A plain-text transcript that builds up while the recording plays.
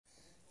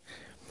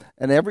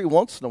And every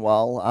once in a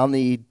while, I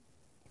need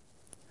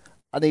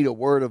a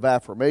word of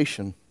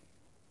affirmation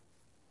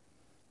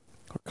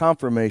or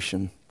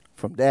confirmation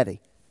from Daddy.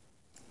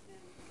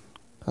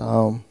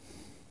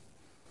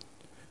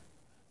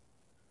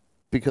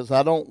 Because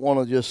I don't want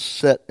to just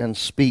sit and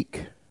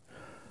speak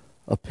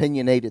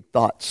opinionated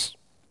thoughts.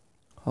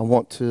 I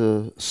want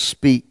to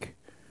speak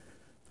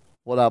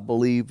what I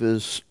believe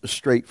is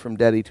straight from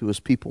Daddy to his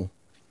people.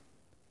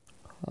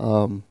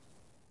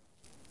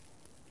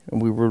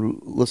 And we were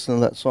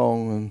listening to that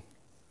song and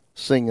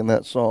singing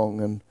that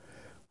song, and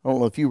I don't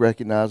know if you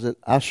recognize it.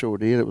 I sure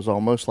did. It was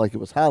almost like it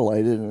was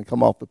highlighted and it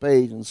come off the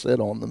page and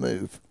said "On the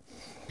Move."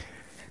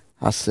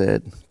 I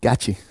said,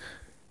 "Got you.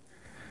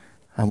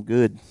 I'm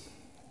good."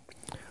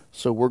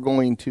 So we're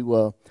going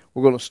to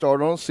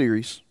start on a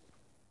series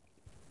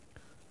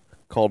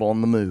called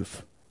 "On the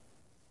Move,"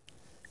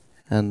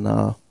 and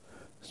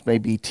this may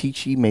be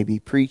teachy, maybe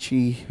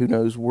preachy. Who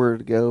knows where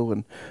to go,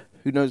 and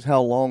who knows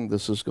how long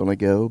this is going to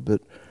go?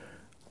 But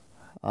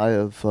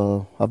I've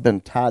been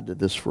tied to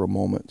this for a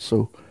moment,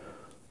 so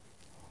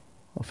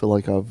I feel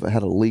like I've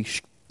had a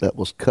leash that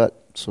was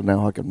cut, so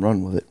now I can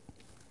run with it.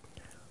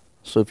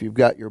 So if you've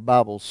got your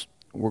Bibles,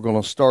 we're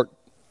going to start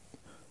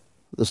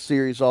the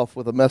series off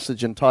with a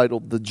message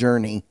entitled "The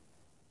Journey."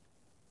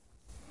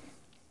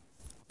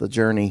 The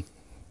Journey.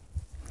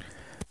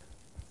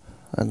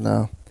 And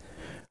I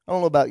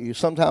don't know about you,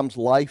 sometimes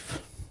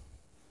life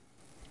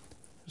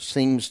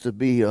seems to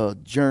be a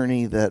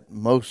journey that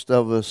most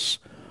of us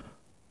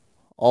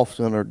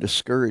often are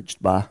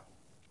discouraged by.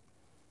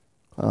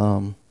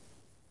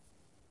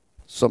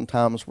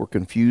 Sometimes we're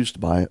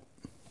confused by it.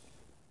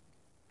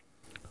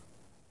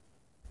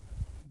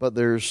 But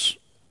there's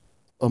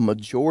a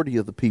majority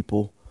of the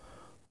people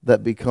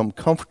that become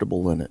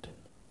comfortable in it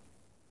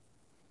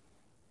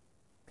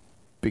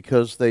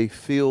because they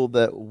feel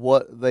that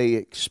what they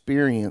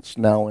experience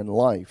now in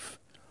life.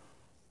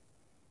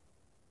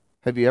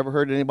 Have you ever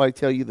heard anybody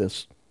tell you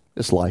this?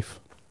 It's life.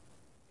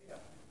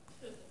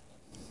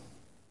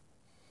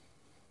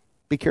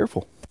 Be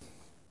careful.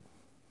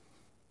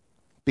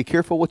 Be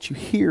careful what you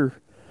hear.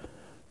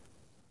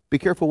 Be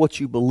careful what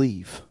you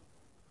believe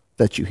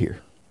that you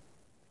hear.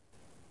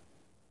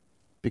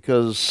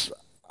 Because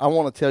I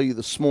want to tell you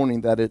this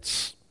morning that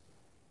it's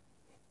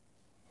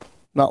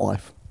not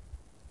life.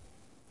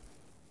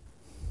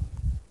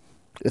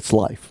 It's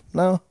life.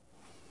 No,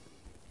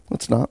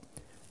 it's not.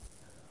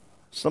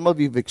 Some of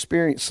you have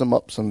experienced some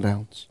ups and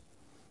downs,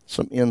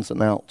 some ins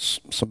and outs,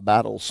 some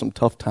battles, some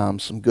tough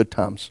times, some good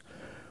times.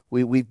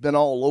 We've been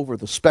all over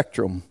the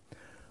spectrum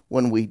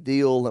when we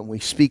deal and we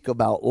speak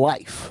about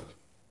life.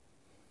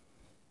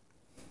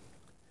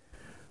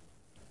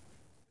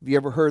 Have you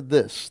ever heard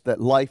this, that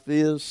life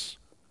is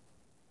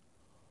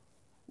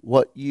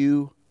what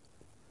you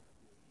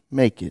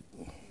make it?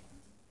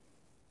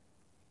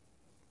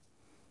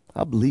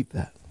 I believe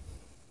that.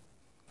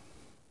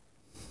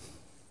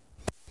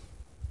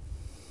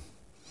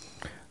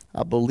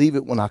 I believe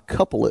it when I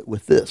couple it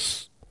with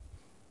this.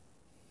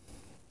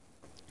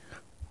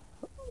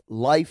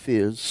 Life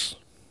is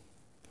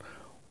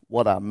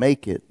what I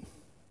make it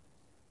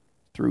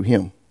through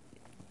Him.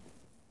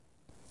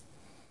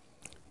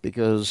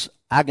 Because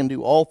I can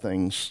do all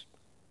things.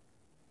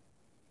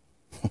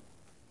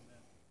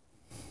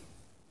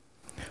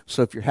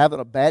 So if you're having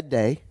a bad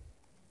day,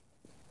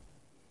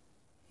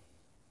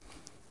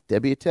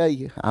 Debbie will tell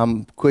you,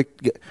 I'm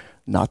quick.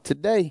 Not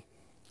today.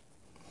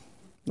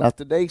 Not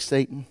today,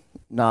 Satan.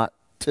 Not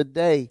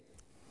today.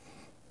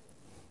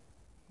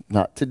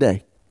 Not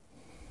today.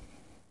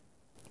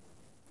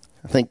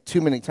 I think too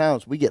many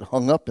times we get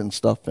hung up in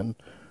stuff and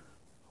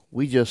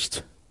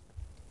it's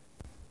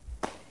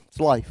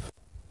life.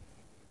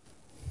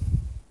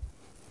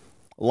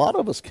 A lot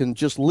of us can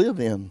just live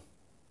in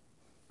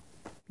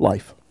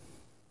life.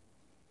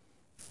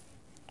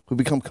 We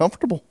become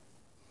comfortable,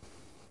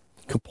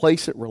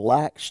 complacent,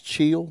 relaxed,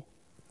 chill.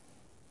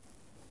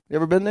 You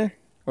ever been there?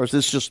 Or is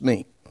this just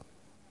me?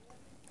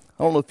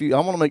 I don't know if I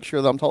want to make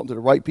sure that I'm talking to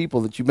the right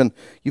people, that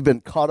you've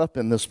been caught up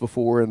in this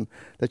before and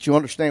that you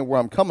understand where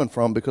I'm coming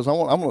from, because I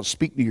want to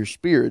speak to your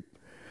spirit,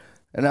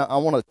 and I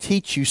want to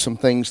teach you some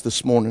things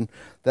this morning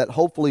that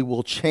hopefully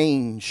will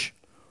change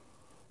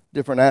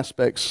different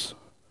aspects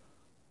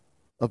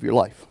of your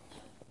life.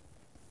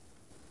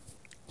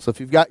 So if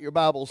you've got your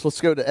Bibles,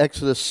 let's go to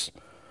Exodus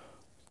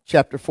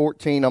chapter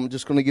 14. I'm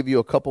just going to give you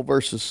a couple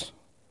verses.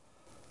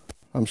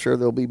 I'm sure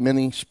there'll be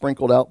many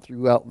sprinkled out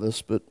throughout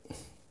this, but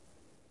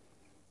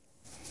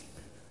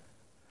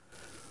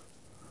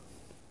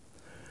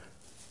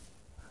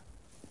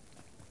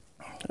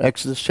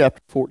Exodus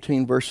chapter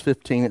 14, verse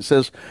 15, it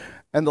says,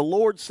 "And the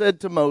Lord said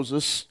to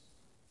Moses,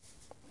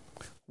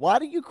 'Why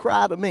do you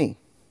cry to me?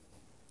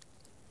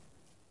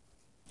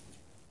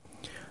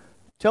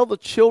 Tell the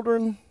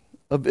children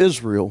of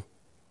Israel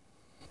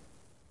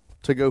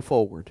to go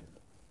forward.'"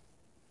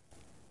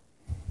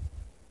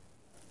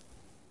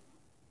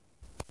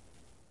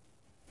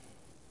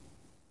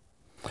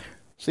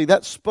 See,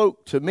 that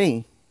spoke to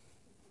me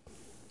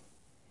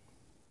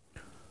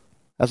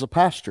as a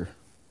pastor.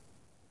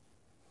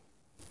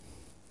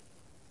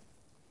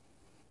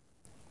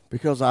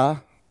 because I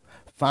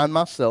find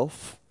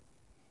myself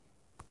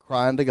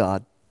crying to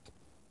God,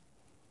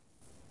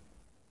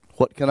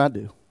 what can I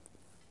do?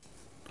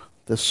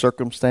 This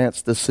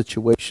circumstance, this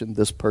situation,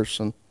 this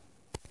person.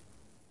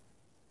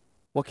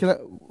 What can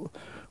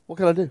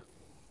I do?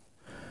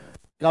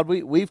 God,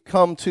 we've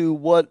come to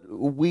what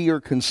we are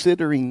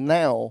considering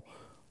now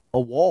a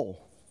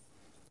wall.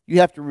 You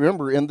have to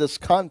remember, in this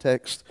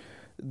context,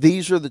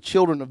 these are the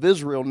children of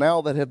Israel now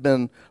that have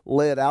been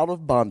led out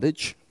of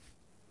bondage.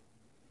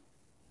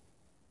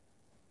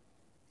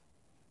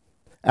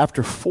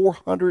 After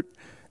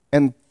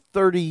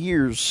 430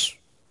 years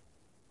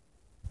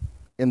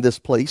in this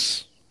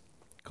place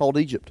called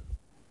Egypt.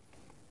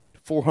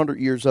 400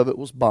 years of it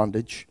was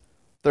bondage.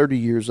 30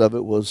 years of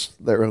it was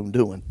their own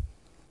doing.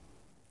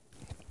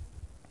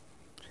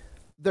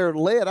 They're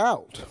led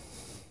out.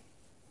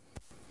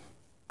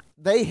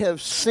 They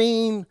have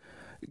seen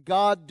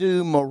God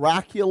do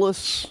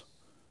miraculous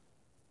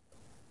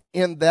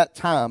in that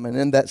time and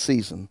in that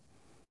season.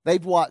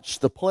 They've watched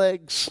the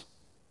plagues.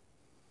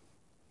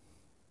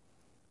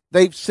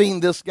 They've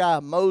seen this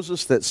guy,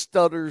 Moses, that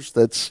stutters,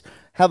 that's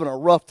having a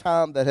rough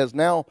time, that has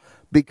now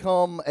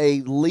become a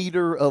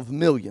leader of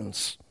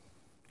millions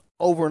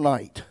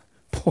overnight.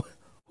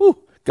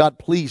 Whew, God,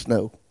 please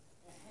no.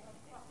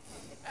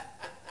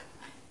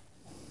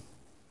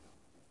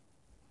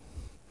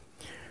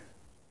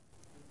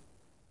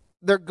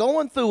 They're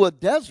going through a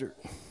desert.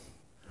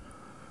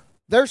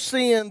 They're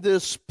seeing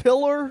this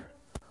pillar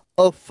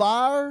of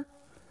fire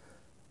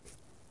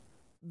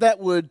that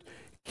would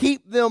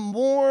keep them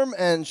warm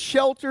and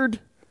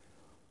sheltered,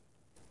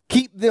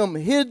 keep them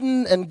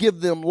hidden and give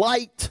them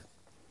light.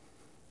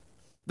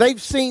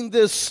 They've seen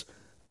this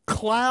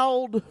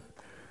cloud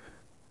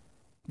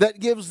that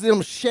gives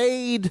them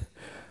shade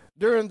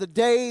during the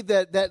day,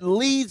 that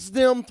leads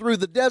them through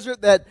the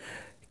desert, that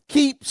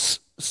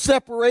keeps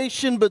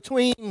separation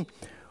between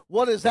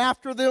what is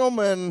after them.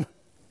 And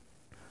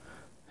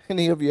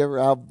any of you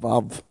ever,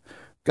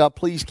 God,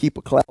 please keep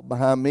a cloud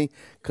behind me,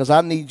 because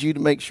I need you to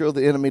make sure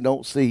the enemy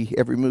don't see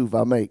every move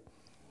I make.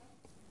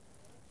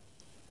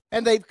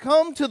 And they've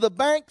come to the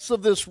banks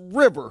of this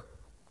river,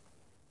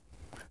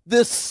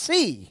 this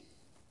sea,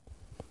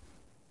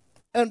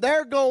 and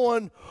they're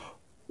going,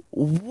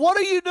 what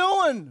are you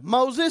doing,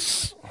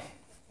 Moses?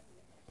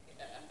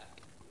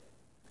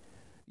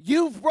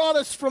 You've brought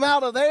us from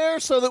out of there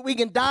so that we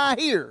can die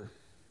here.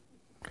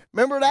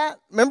 Remember that?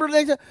 Remember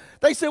they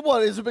said,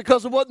 what, is it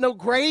because there wasn't no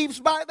graves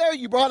back there?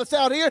 You brought us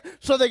out here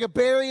so they could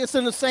bury us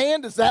in the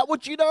sand? Is that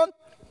what you done?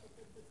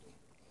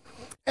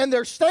 And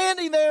they're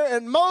standing there,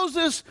 and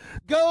Moses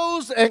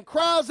goes and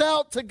cries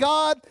out to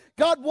God,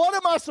 God, what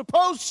am I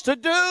supposed to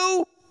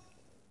do?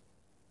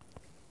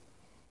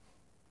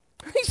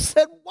 He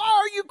said, why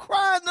are you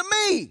crying to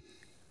me?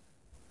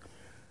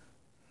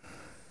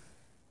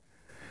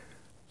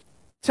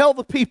 Tell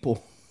the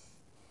people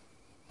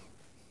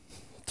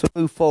to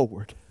move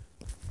forward.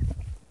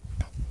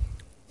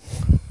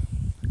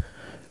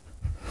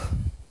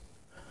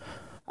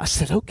 I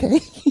said, okay.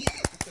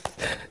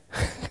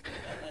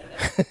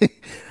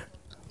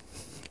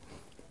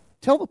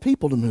 Tell the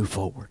people to move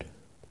forward.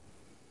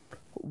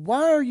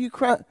 Why are you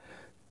crying?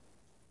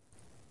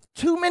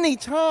 Too many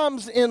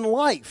times in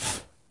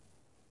life,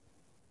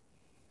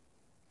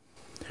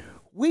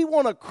 we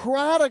want to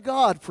cry to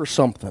God for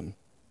something.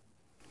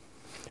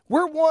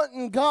 We're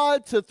wanting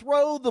God to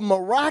throw the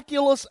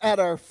miraculous at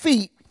our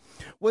feet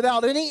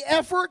without any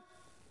effort,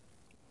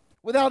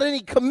 without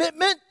any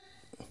commitment,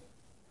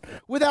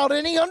 without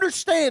any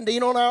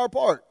understanding on our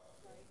part.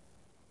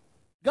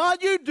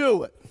 God, you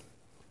do it.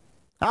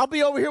 I'll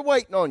be over here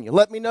waiting on you.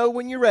 Let me know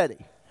when you're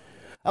ready.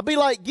 I'll be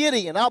like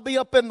Gideon. I'll be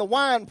up in the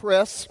wine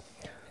press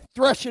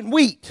threshing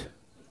wheat.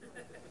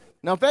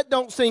 Now, if that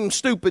don't seem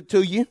stupid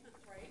to you,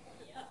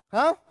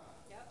 huh?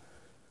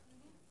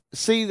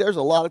 See, there's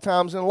a lot of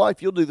times in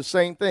life you'll do the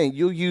same thing.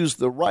 You'll use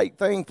the right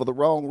thing for the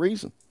wrong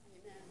reason.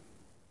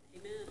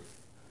 Amen.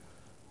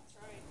 That's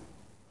right.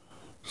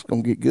 It's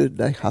going to get good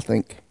today, I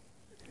think.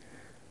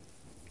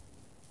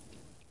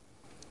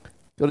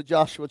 Go to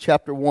Joshua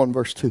chapter 1,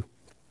 verse 2.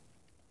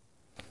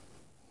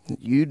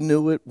 You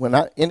knew it.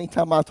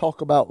 Anytime I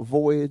talk about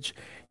voyage,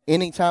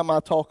 anytime I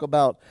talk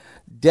about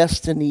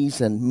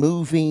destinies and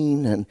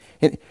moving, and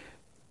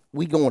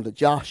we go into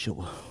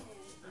Joshua.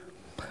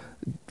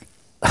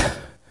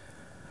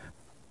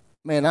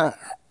 Man,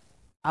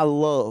 I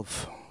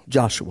love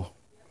Joshua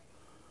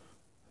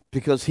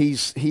because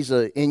he's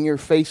a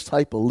in-your-face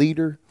type of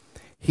leader.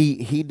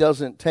 He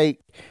doesn't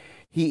take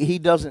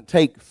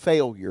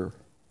failure.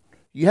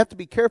 You have to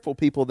be careful,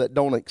 people that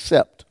don't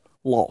accept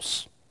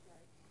loss,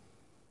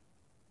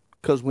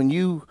 because when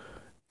you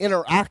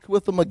interact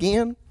with them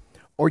again,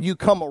 or you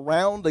come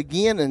around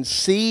again and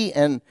see,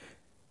 and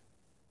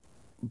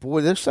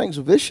boy, this thing's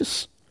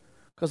vicious.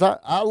 Because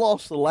I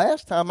lost the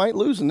last time, I ain't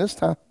losing this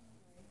time.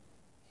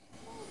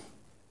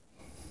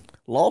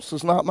 Loss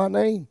is not my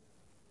name.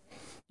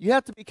 You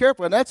have to be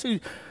careful, and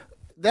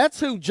that's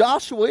who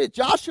Joshua is.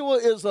 Joshua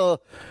is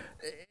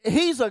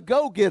he's a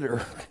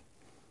go-getter.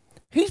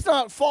 He's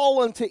not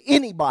falling to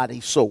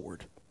anybody's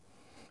sword.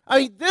 I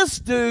mean, this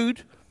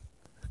dude,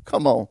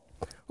 come on,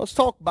 let's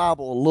talk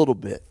Bible a little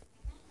bit.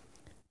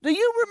 Do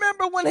you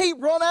remember when he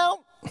run out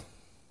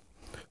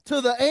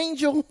to the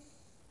angel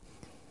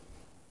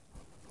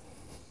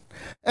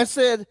and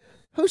said,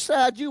 whose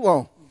side you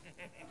on?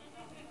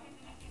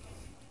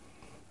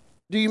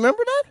 Do you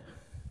remember that?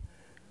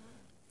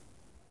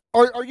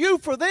 Are you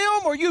for them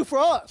or you for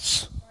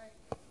us?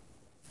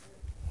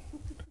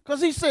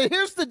 Because he said,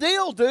 here's the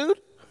deal, dude.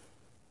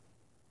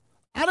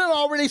 I done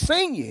already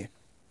seen you.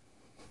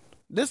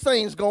 This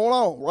thing's going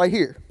on right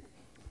here.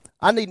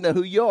 I need to know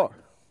who you are.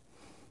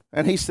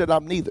 And he said,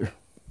 I'm neither.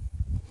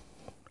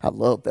 I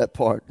love that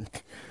part.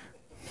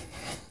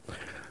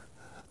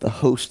 The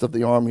host of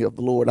the army of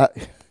the Lord.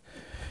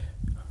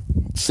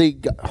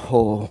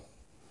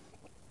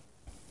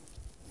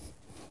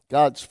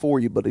 God's for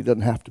you, but he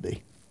doesn't have to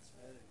be.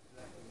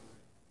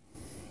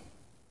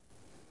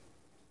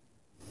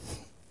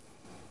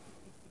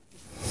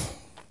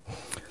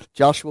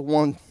 Joshua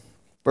 1,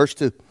 verse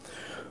 2.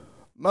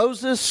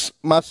 Moses,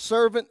 my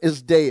servant,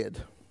 is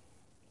dead.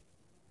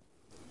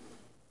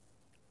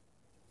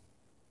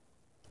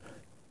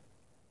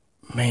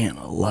 Man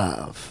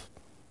alive.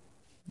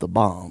 The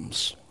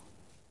bombs.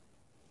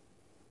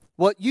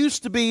 What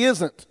used to be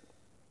isn't.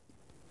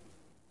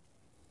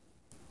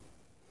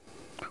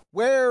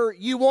 Where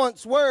you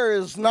once were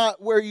is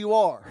not where you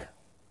are.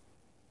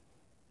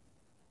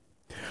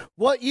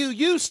 What you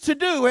used to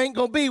do ain't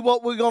going to be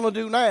what we're going to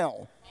do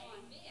now.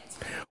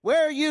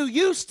 Where you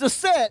used to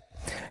sit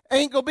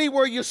ain't going to be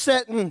where you're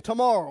sitting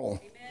tomorrow.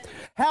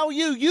 How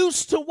you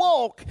used to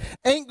walk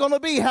ain't going to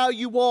be how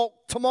you walk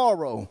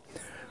tomorrow.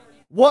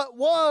 What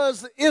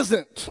was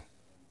isn't.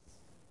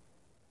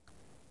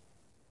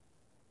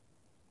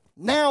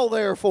 Now,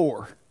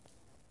 therefore,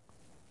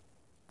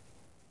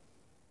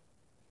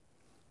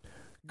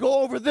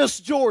 go over this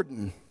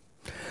Jordan.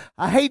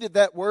 I hated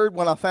that word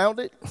when I found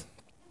it.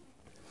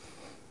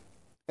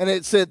 And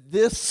it said,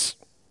 this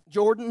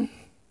Jordan.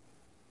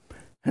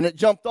 And it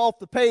jumped off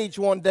the page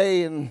one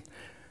day, and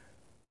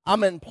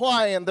I'm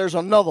implying there's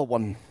another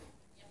one.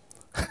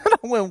 And I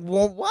went,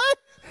 well, what?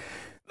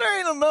 There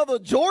ain't another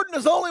Jordan.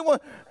 There's only one.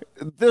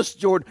 This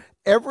Jordan.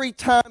 Every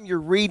time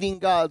you're reading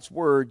God's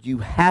word, you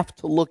have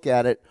to look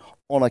at it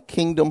on a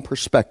kingdom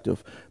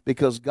perspective,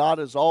 because God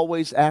is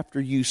always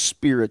after you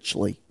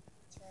spiritually.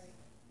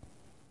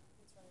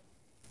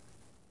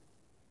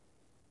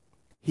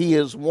 He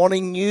is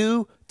wanting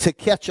you to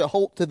catch a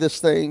hold to this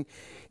thing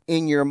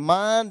in your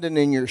mind and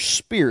in your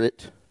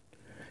spirit,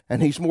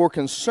 and he's more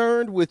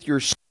concerned with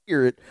your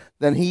spirit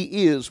than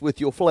he is with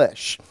your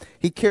flesh.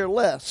 He cares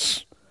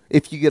less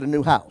if you get a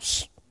new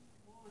house.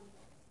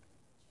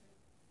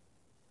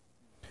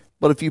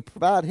 But if you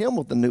provide him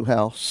with a new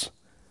house,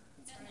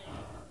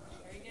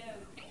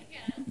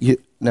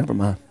 never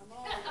mind.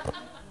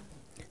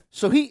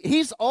 So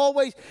he's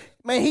always,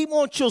 man, he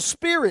wants your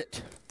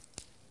spirit.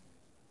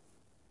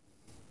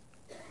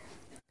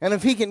 And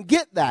if he can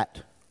get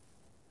that,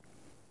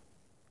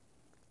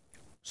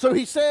 so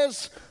he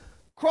says,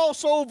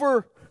 cross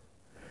over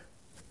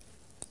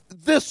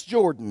this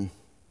Jordan.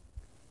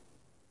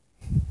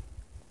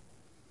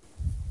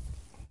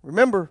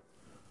 Remember,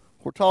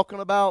 we're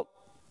talking about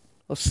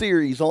a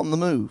series on the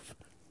move.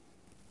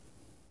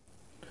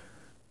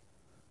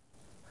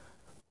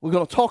 We're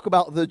going to talk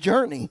about the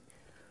journey.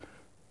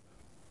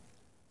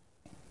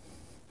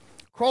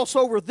 Cross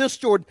over this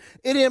Jordan.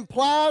 It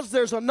implies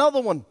there's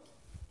another one.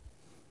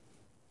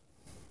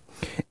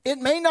 It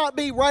may not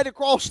be right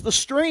across the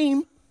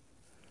stream.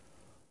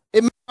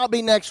 It may not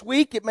be next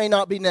week. It may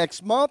not be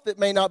next month. It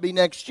may not be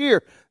next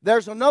year.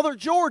 There's another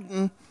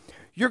Jordan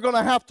you're going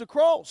to have to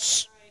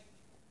cross.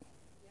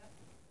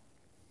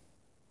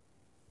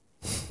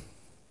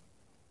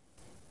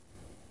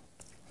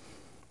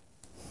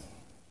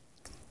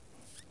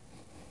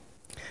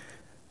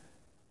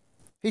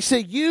 He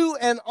said, you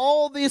and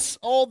all this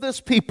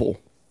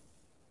people.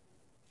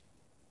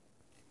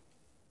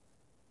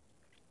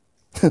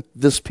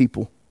 This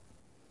people.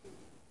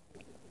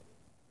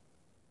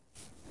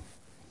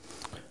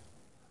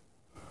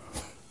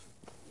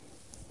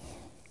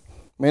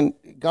 Man,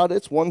 God,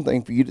 it's one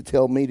thing for you to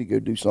tell me to go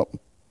do something.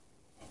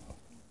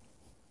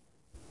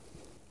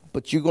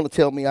 But you're going to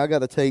tell me I got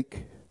to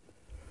take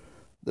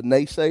the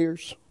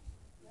naysayers?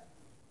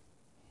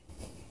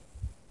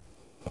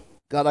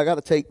 God, I got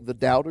to take the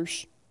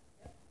doubters?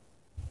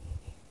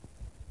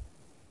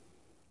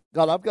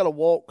 God, I've got to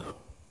walk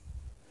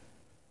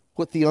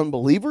with the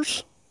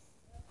unbelievers?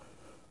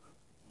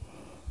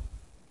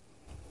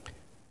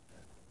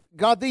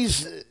 God,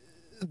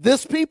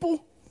 this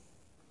people,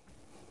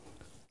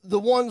 the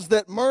ones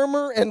that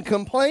murmur and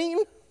complain,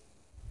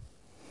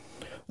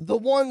 the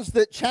ones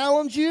that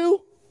challenge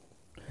you,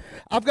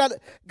 I've got,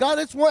 God,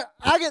 it's what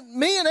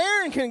me and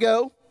Aaron can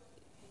go.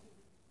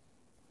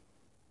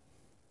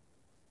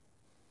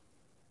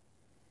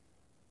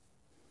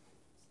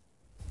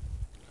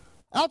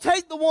 I'll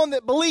take the one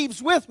that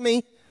believes with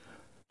me.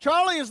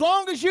 Charlie, as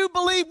long as you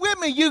believe with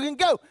me, you can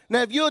go.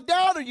 Now, if you're a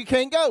doubter, you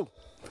can't go.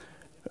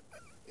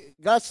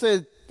 God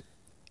said,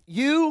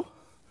 you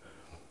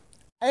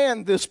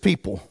and this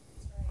people.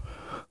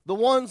 The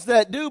ones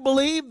that do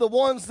believe, the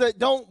ones that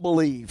don't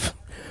believe.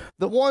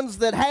 The ones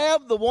that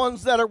have, the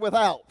ones that are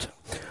without.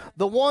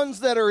 The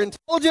ones that are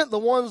intelligent, the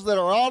ones that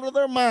are out of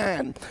their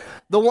mind.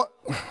 The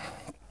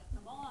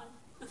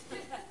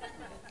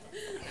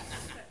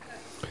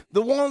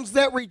ones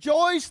that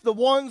rejoice, the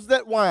ones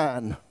that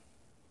whine.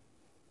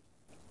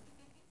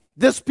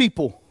 This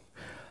people.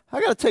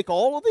 I got to take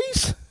all of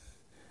these?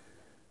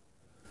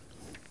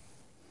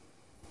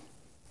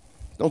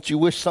 Don't you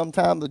wish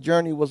sometime the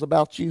journey was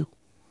about you?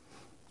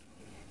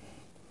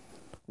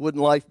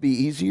 Wouldn't life be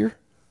easier?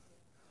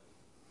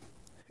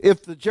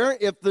 If the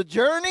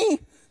journey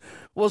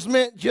was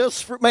meant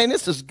just for, man,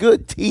 this is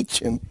good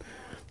teaching.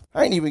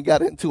 I ain't even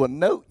got into a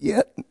note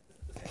yet.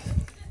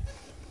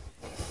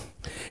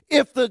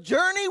 If the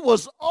journey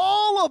was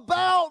all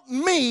about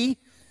me,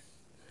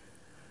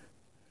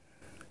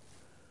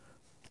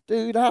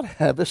 dude, I'd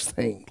have this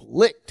thing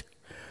licked.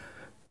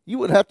 You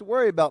wouldn't have to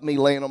worry about me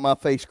laying on my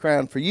face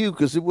crying for you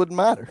because it wouldn't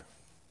matter.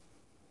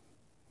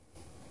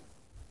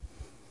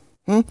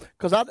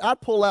 Because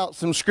I'd pull out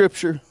some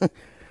scripture.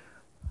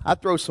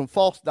 I'd throw some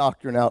false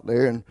doctrine out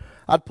there, and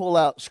I'd pull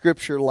out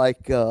scripture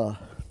like,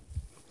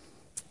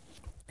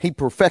 he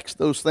perfects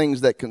those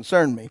things that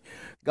concern me.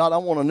 God, I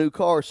want a new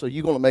car, so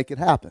you're going to make it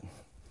happen.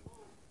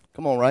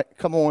 Come on, right?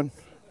 Come on.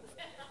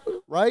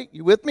 Right?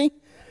 You with me?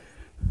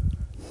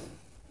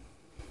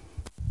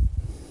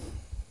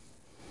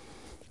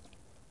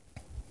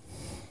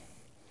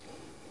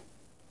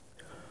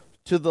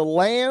 To the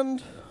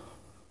land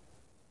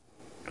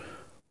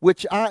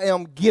which I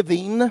am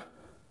giving,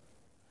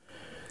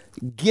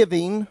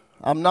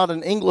 I'm not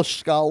an English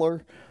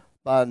scholar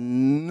by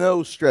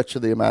no stretch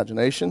of the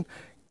imagination,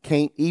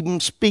 can't even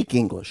speak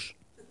English.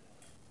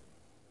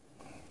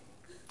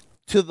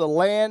 To the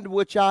land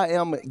which I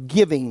am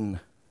giving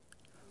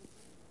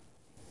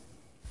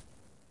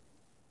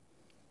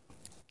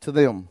to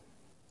them.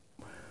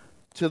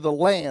 To the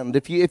land.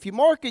 If you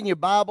mark in your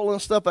Bible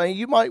and stuff,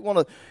 you might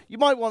want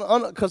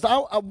to, because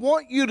I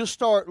want you to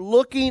start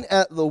looking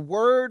at the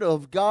Word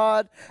of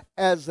God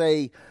as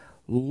a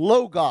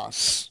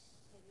logos.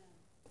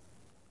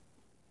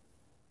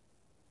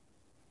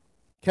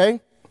 Okay?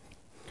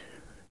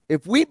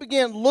 If we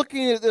begin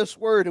looking at this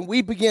Word and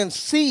we begin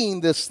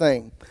seeing this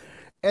thing,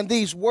 and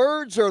these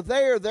words are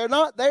there, they're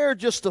not there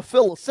just to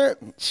fill a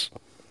sentence.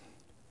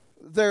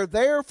 They're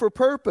there for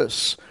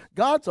purpose.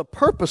 God's a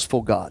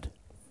purposeful God.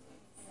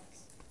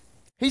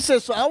 He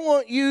says, so I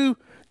want you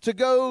to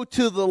go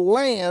to the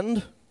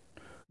land,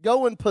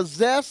 go and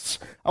possess.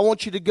 I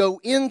want you to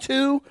go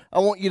into, I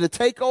want you to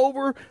take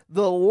over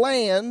the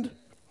land.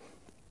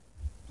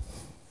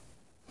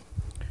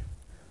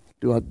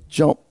 Do I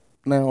jump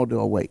now or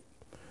do I wait?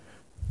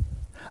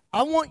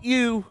 I want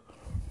you,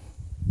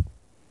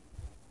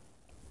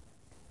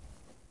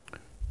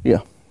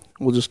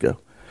 we'll just go.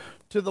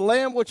 To the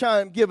land which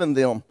I am giving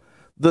them,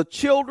 the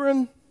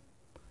children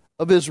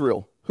of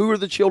Israel. Who are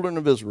the children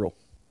of Israel?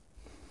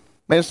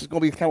 Man, this is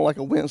going to be kind of like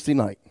a Wednesday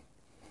night.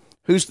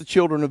 Who's the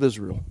children of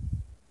Israel?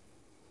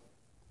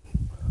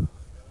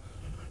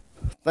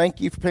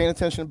 Thank you for paying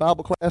attention to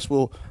Bible class.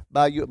 We'll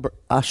buy you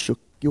I shook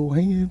your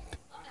hand.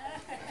 I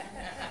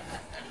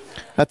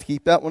have to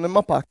keep that one in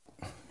my pocket.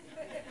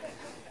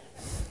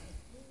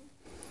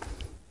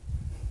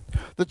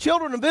 The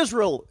children of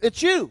Israel,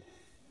 it's you.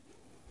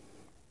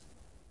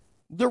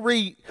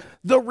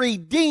 The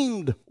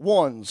redeemed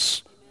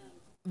ones.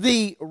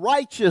 The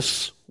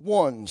righteous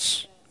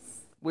ones.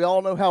 We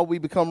all know how we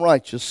become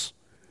righteous.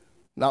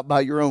 Not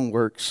by your own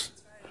works,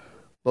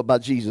 but by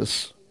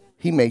Jesus.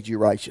 He made you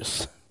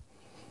righteous.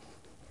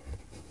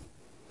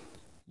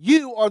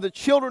 You are the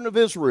children of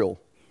Israel.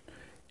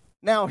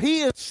 Now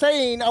he is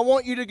saying, I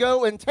want you to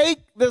go and take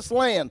this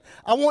land.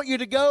 I want you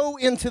to go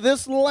into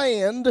this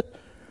land.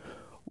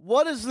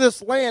 What is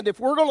this land? If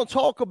we're going to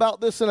talk about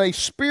this in a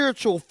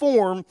spiritual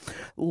form,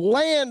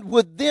 land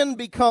would then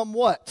become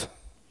what?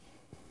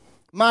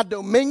 My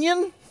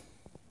dominion,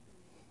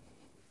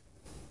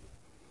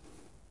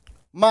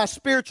 my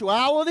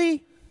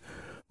spirituality,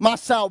 my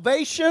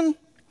salvation,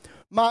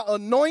 my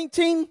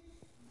anointing.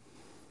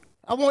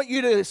 I want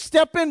you to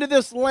step into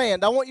this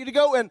land. I want you to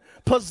go and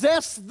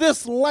possess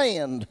this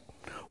land.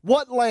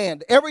 What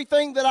land?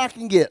 Everything that I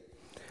can get.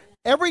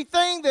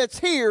 Everything that's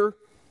here,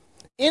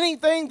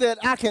 anything that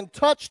I can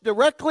touch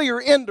directly or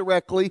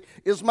indirectly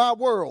is my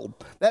world.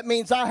 That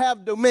means I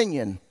have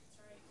dominion.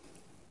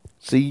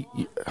 See,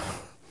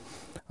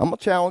 I'm going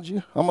to challenge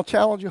you. I'm going to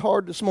challenge you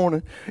hard this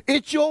morning.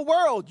 It's your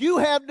world. You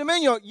have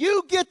dominion.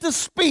 You get to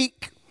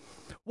speak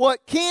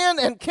what can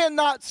and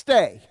cannot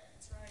stay.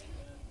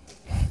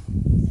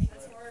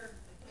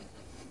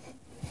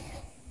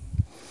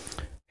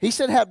 He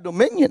said have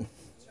dominion,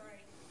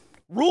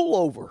 rule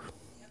over,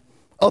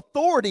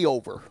 authority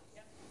over.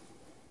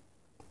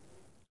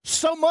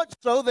 So much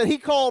so that he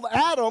called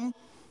Adam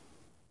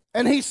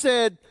and he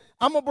said,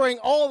 I'm going to bring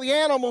all the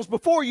animals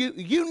before you.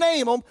 You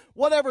name them.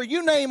 Whatever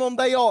you name them,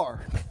 they are.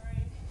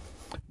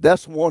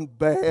 That's one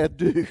bad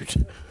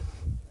dude.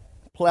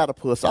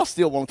 platypus. I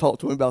still want to talk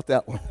to him about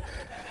that one.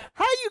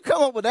 How you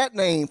come up with that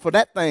name for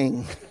that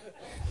thing?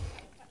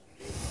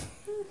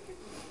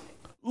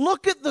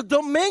 Look at the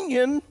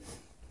dominion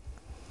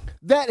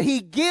that he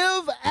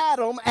gave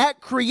Adam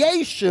at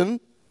creation.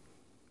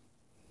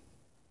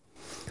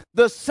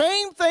 The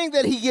same thing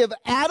that he gave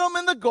Adam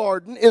in the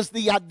garden is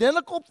the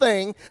identical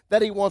thing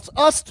that he wants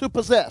us to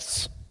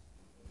possess.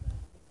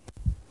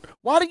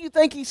 Why do you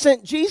think he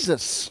sent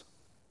Jesus?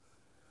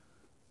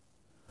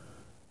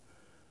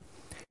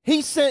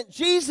 He sent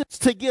Jesus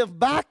to give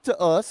back to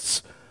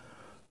us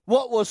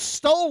what was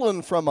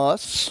stolen from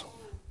us.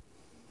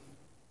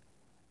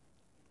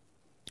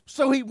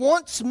 So he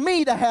wants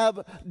me to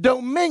have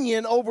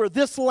dominion over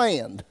this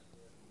land.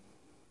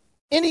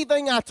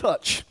 Anything I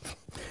touch.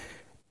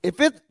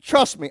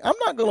 Trust me, I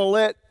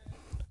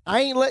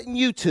ain't letting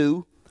you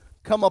two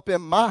come up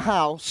in my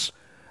house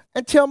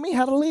and tell me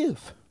how to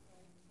live.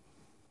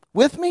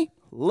 With me?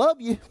 Love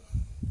you.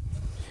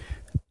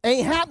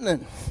 Ain't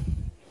happening.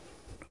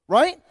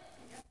 Right?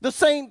 The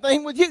same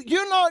thing with you.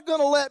 You're not going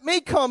to let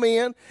me come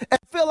in and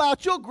fill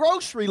out your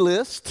grocery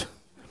list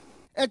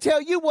and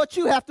tell you what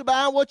you have to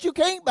buy and what you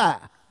can't buy.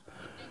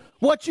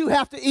 What you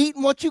have to eat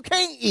and what you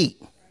can't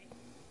eat.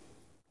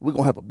 We're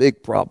going to have a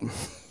big problem.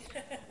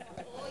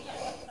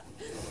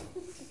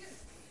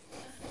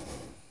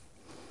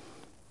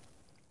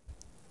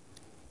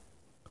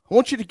 I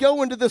want you to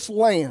go into this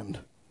land,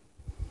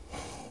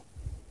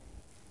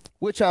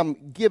 which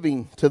I'm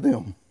giving to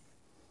them.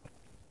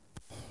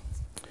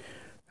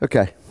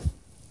 Okay.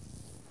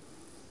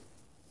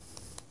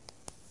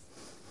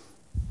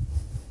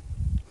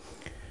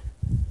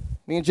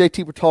 Me and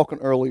JT were talking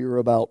earlier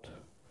about,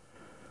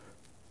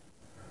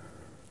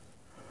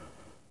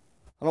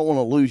 I don't want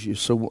to lose you,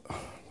 so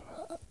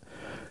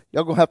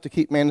y'all going to have to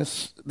keep, man,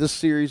 this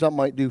series, I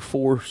might do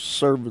 4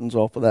 sermons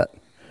off of that.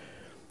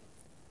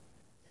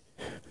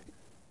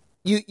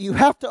 You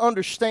have to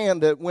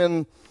understand that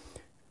when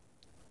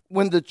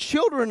the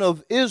children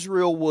of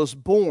Israel was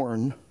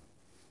born,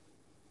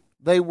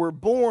 they were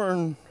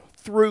born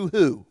through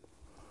who?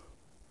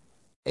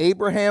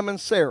 Abraham and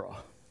Sarah.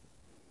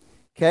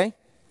 Okay?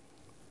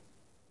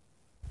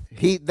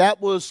 That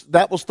was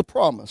the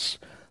promise.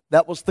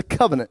 That was the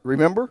covenant,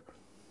 remember?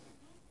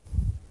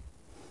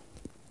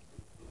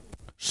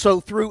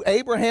 So through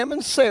Abraham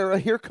and Sarah,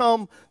 here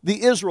come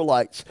the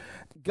Israelites.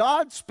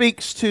 God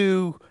speaks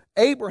to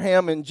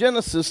Abraham in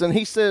Genesis, and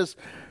he says,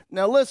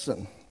 now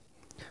listen,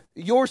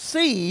 your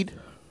seed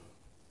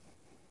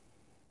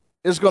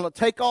is going to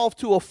take off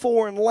to a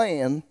foreign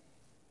land.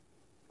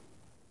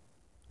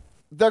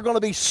 They're going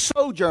to be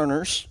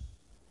sojourners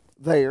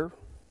there,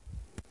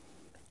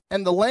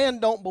 and the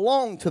land don't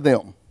belong to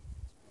them.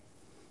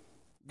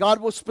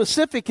 God was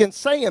specific in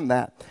saying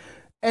that.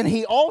 And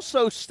he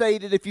also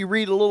stated, if you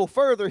read a little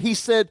further, he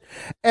said,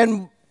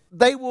 and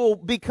they will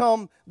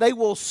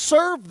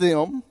serve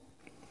them.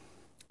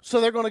 So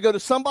they're going to go to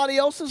somebody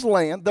else's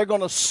land. They're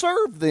going to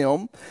serve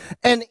them.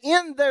 And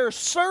in their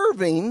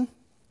serving,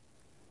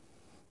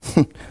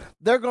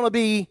 they're going to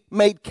be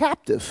made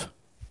captive.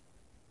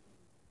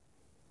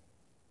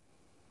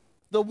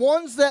 The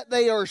ones that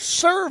they are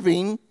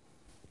serving,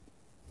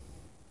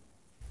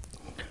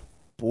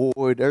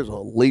 boy, there's a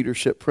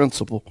leadership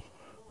principle.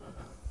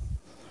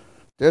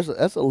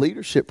 That's a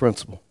leadership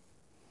principle.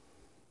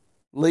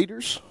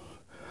 Leaders,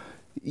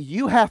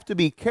 you have to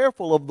be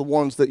careful of the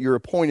ones that you're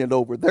appointed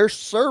over. They're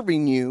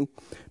serving you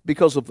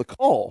because of the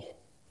call.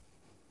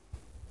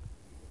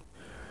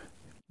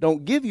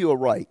 Don't give you a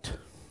right.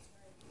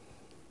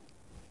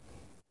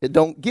 It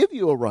don't give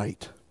you a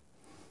right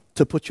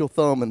to put your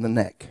thumb in the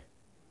neck.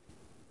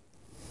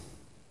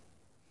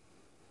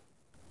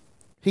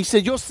 He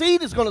said, your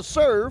seed is going to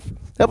serve.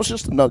 That was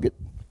just a nugget.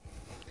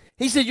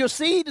 He said, your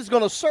seed is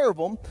going to serve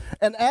them.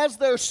 And as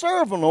they're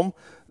serving them,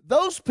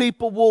 those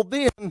people will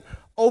then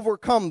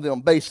overcome them,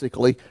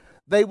 basically.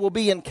 They will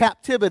be in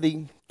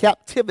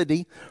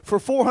captivity for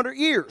 400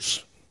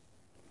 years.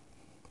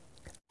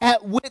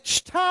 At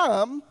which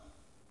time,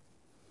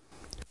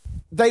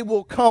 they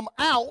will come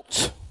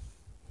out,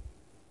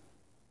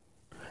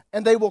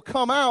 and they will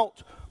come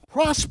out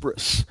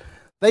prosperous.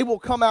 They will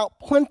come out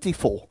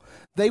plentiful.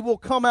 They will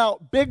come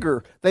out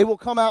bigger. They will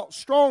come out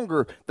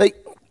stronger.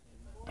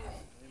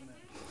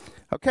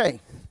 Okay,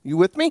 you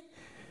with me?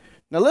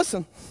 Now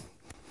listen.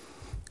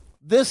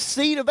 This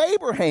seed of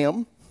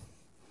Abraham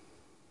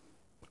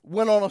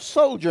went on a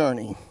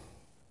sojourning.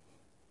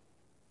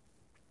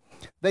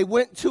 They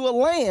went to a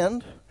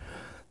land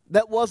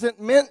that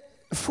wasn't meant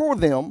for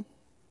them.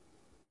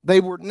 They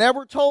were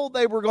never told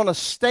they were going to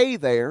stay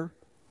there.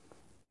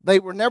 They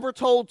were never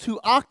told to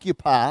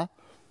occupy.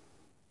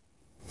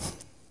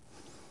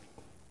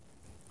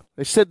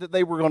 They said that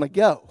they were going to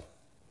go.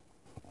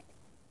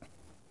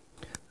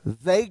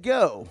 They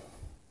go.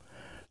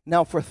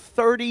 Now for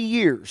 30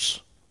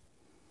 years,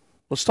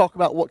 let's talk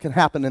about what can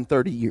happen in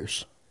 30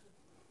 years.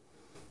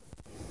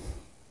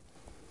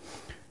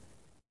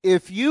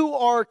 If you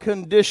are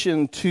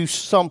conditioned to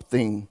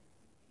something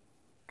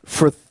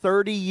for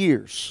 30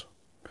 years,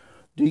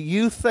 do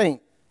you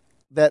think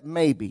that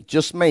maybe,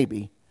 just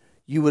maybe,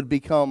 you would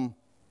become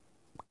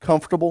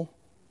comfortable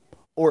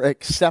or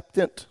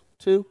acceptant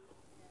to?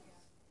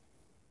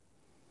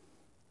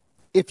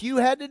 If you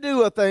had to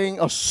do a thing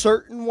a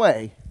certain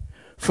way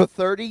for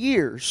 30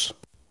 years,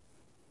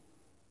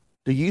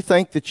 do you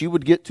think that you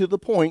would get to the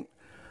point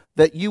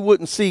that you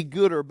wouldn't see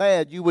good or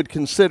bad, you would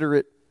consider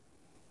it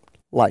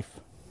life?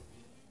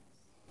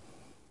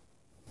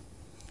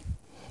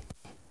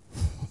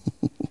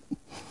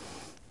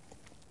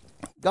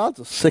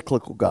 God's a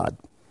cyclical God.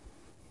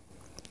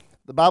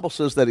 The Bible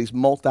says that he's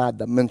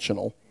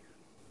multidimensional.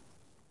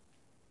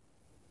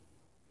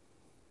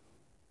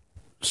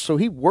 So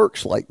he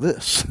works like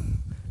this.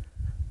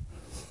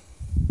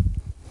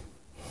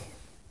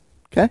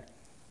 Okay?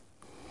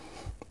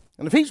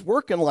 And if he's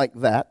working like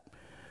that,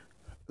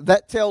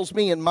 that tells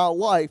me in my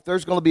life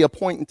there's going to be a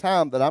point in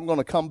time that I'm going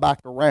to come back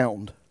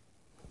around.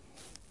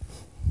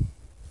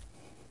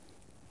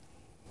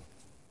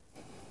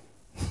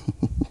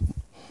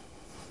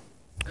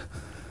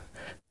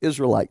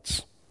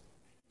 Israelites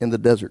in the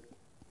desert.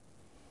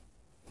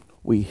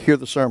 We hear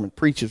the sermon,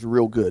 preaches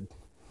real good,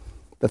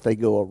 that they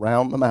go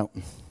around the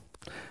mountain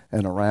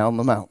and around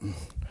the mountain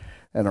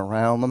and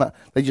around the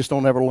mountain. They just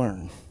don't ever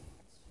learn.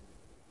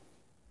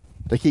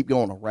 They keep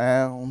going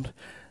around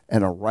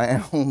and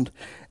around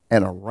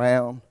and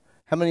around.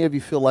 How many of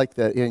you feel like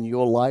that in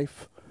your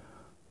life?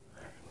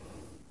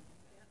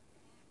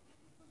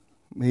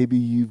 Maybe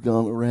you've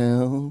gone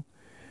around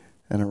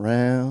and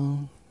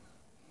around.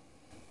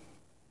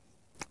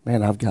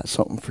 Man, I've got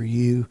something for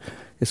you.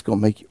 It's going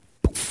to make you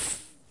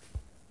poof.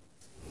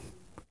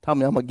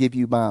 Tommy, I'm going to give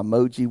you my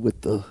emoji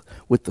with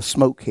the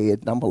smoke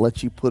head, and I'm going to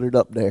let you put it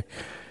up there.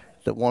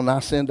 The one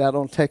I send out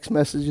on text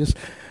messages,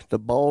 the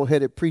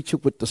bald-headed preacher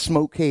with the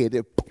smoke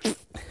head.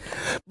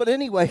 But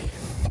anyway,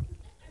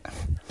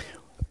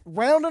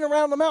 round and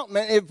around the mountain,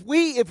 man, if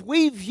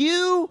we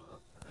view,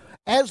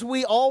 as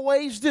we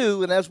always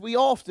do and as we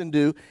often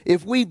do,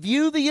 if we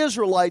view the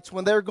Israelites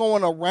when they're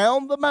going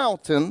around the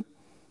mountain,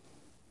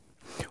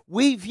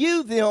 we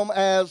view them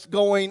as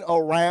going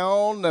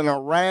around and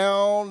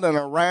around and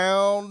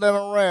around and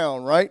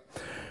around, right?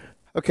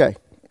 Okay.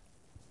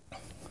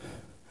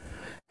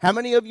 How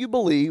many of you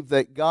believe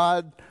that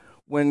God,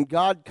 when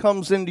God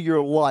comes into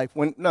your life,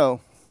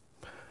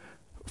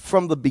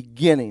 from the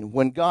beginning,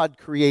 when God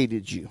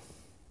created you,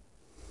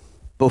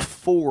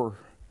 before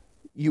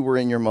you were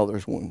in your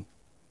mother's womb,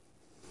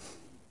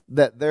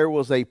 that there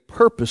was a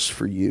purpose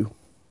for you,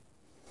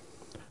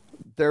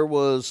 there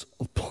was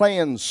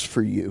plans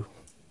for you?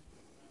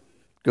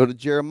 Go to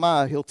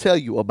Jeremiah, he'll tell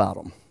you about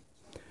them.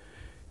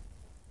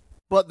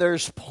 But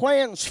there's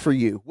plans for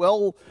you.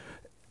 Well,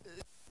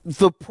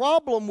 the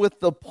problem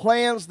with the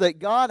plans that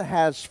God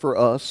has for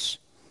us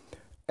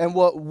and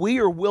what we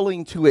are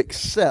willing to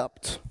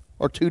accept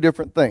are two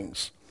different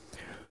things.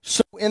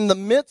 So in the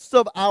midst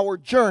of our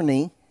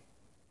journey,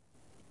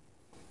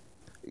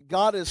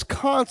 God is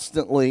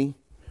constantly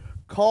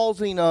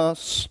causing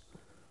us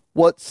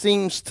what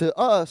seems to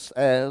us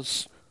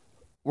as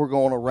we're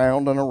going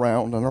around and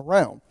around and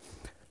around.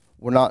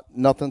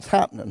 Nothing's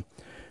happening.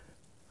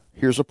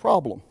 Here's a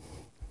problem.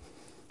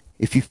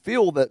 If you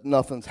feel that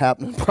nothing's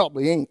happening,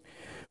 probably ain't.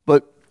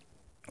 But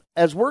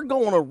as we're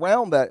going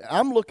around that,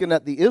 I'm looking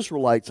at the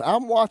Israelites.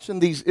 I'm watching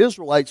these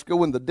Israelites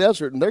go in the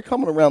desert, and they're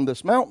coming around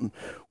this mountain.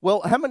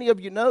 Well, how many of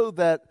you know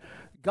that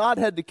God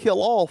had to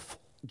kill off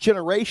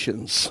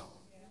generations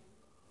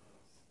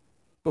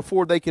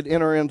before they could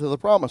enter into the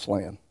promised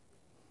land?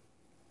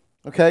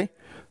 Okay?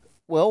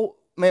 Well,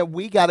 man,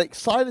 we got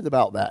excited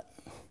about that.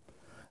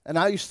 And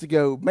I used to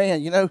go,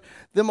 man,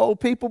 them old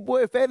people,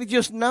 boy, if they'd have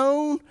just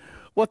known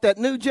what that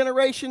new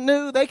generation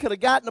knew, they could have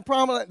gotten the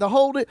promise to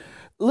hold it.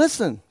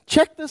 Listen,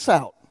 check this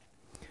out.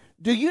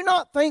 Do you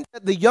not think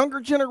that the younger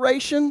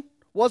generation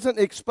wasn't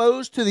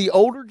exposed to the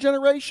older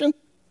generation?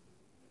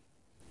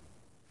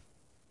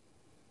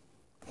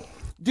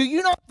 Do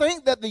you not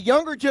think that the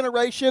younger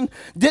generation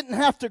didn't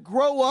have to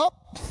grow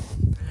up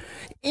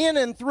in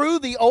and through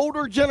the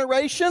older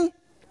generation,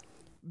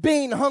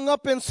 being hung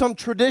up in some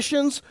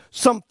traditions,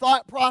 some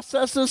thought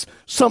processes,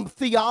 some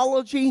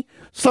theology,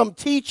 some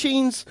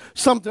teachings,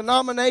 some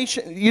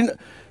denomination?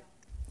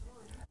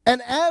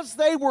 And as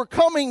they were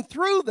coming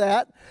through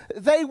that,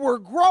 they were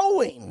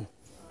growing.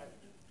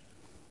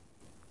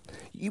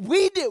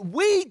 We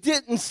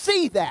didn't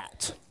see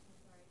that.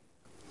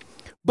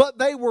 But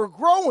they were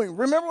growing.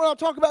 Remember when I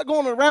talk about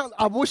going around?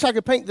 I wish I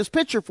could paint this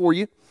picture for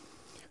you.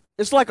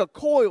 It's like a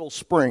coil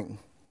spring.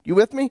 You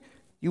with me?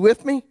 You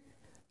with me?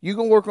 You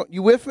gonna work on?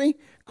 You with me?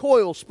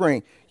 Coil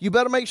spring. You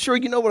better make sure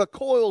you know what a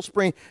coil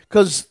spring.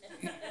 Because,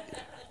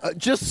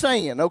 just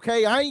saying,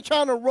 okay. I ain't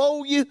trying to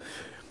roll you,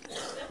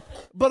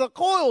 but a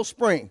coil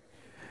spring.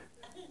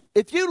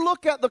 If you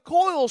look at the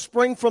coil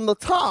spring from the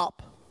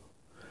top,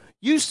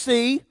 you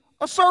see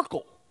a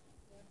circle.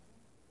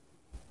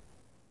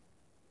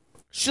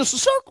 It's just a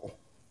circle.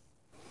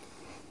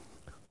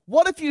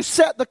 What if you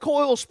set the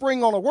coil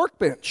spring on a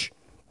workbench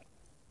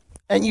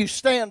and you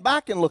stand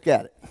back and look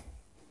at it?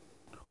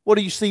 What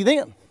do you see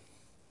then?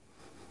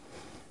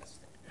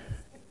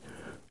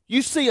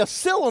 you see a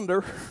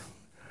cylinder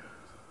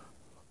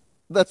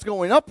that's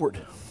going upward.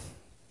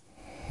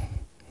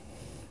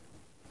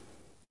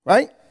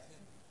 Right?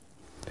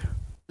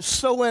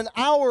 So in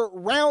our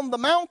round the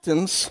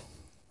mountains,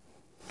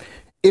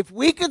 if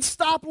we could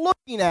stop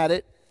looking at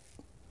it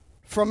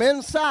from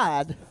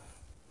inside,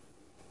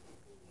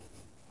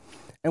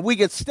 and we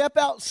could step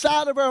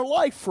outside of our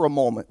life for a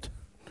moment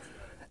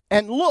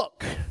and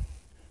look,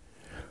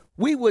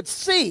 we would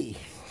see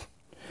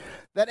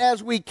that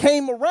as we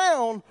came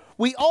around,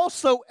 we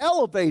also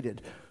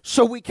elevated.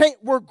 So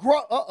we're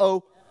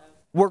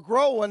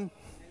growing.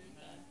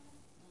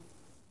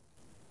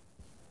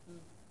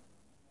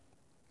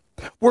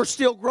 We're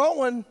still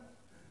growing.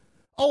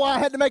 Oh, I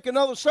had to make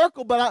another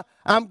circle, but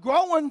I'm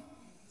growing.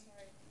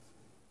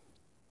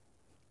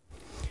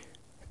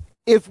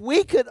 If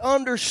we could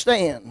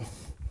understand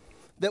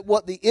that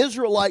what the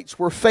Israelites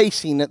were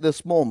facing at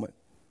this moment,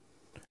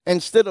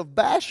 instead of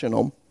bashing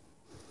them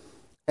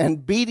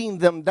and beating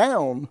them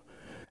down,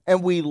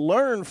 and we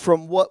learned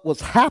from what was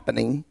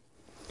happening,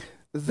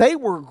 they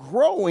were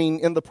growing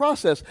in the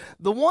process.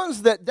 The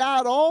ones that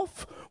died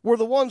off were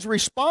the ones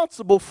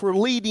responsible for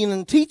leading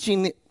and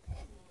teaching.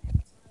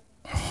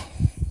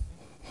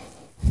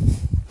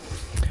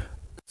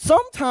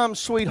 Sometimes,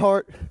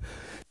 sweetheart,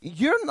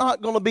 you're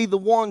not going to be the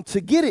one to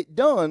get it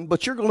done,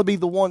 but you're going to be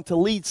the one to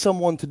lead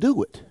someone to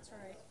do it. That's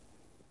right.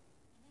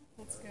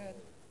 That's good.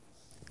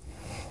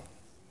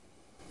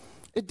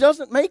 It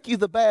doesn't make you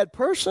the bad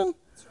person.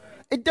 That's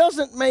right. It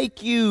doesn't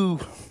make you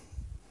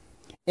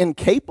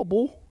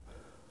incapable.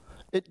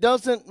 It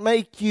doesn't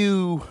make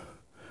you,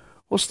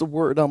 what's the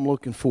word I'm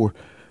looking for?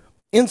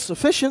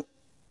 Insufficient.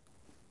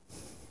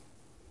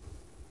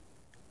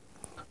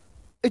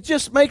 It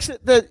just makes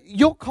it that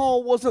your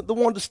call wasn't the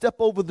one to step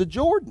over the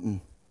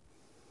Jordan.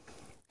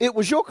 It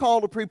was your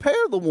call to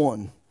prepare the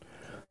one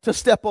to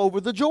step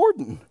over the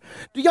Jordan.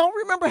 Do y'all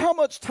remember how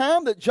much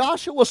time that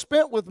Joshua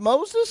spent with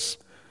Moses?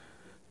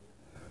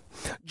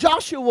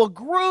 Joshua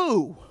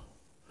grew.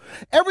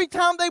 Every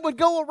time they would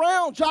go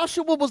around,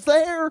 Joshua was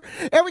there.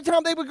 Every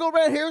time they would go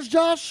around, here's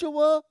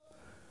Joshua.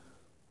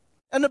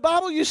 And the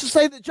Bible used to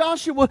say that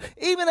Joshua,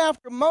 even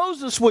after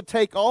Moses would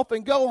take off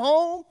and go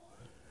home,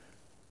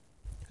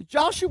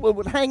 Joshua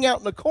would hang out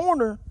in the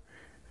corner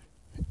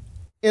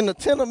in the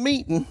tent of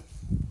meeting.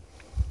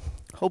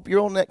 Hope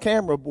you're on that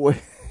camera, boy.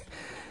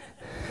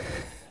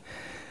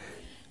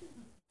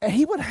 And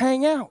he would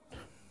hang out.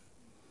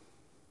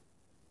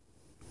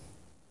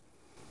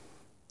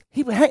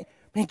 He would hang,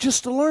 man,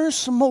 just to learn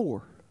some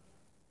more.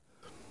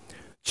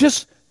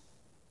 Just,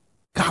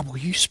 God, will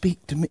you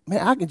speak to me?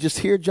 Man, I can just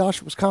hear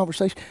Joshua's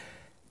conversation.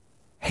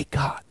 Hey,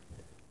 God.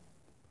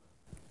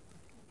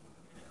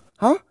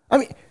 Huh? I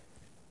mean,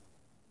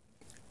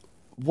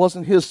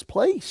 wasn't his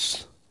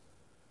place.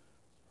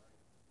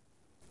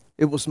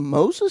 It was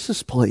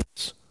Moses'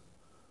 place.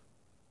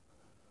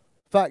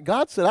 In fact,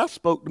 God said, I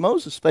spoke to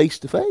Moses face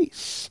to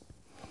face.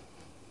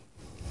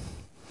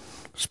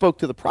 Spoke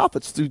to the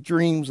prophets through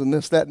dreams and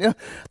this, that, and the other.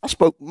 I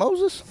spoke to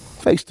Moses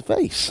face to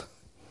face.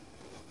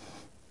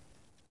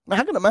 Now,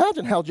 I can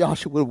imagine how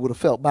Joshua would have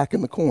felt back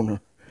in the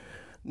corner,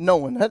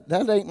 knowing that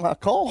ain't my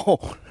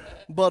call.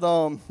 But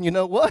you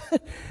know what?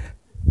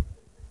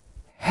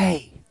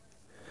 Hey,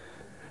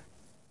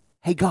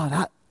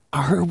 God,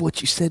 I heard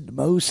what you said to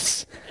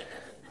Moses.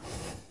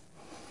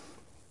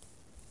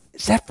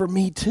 Is that for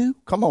me too?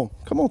 Come on,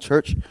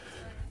 church.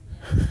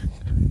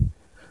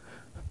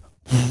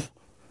 It's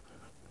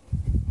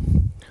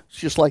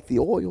just like the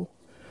oil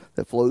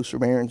that flows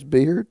from Aaron's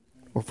beard,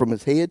 or from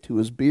his head to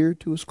his beard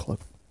to his cloak.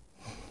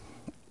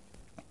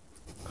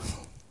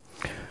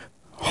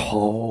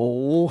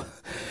 Oh,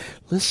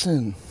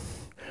 listen,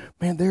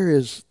 man, there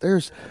is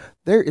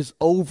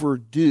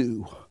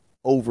overdue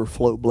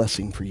overflow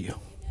blessing for you.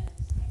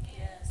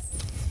 Yes.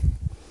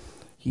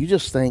 You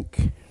just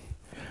think,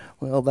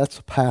 well, that's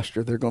a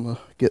pastor, they're going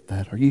to get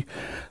that.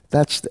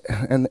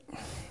 And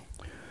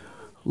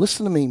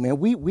listen to me, man.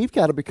 We've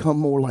got to become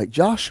more like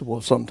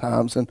Joshua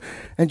sometimes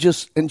and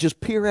just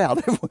peer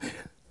out.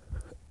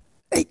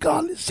 Hey,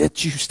 God, is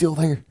that you still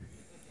there?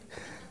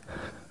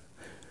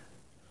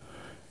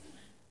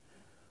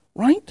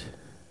 Right?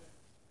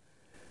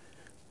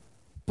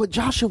 But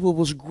Joshua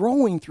was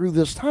growing through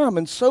this time,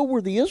 and so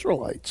were the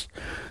Israelites.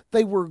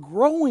 They were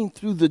growing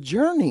through the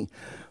journey.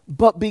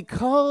 But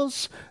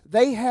because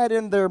they had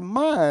in their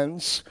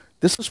minds,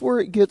 this is where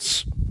it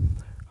gets,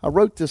 I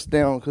wrote this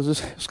down because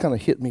this kind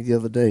of hit me the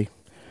other day.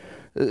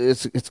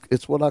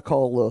 It's what I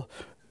call,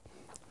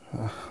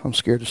 I'm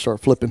scared to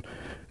start flipping.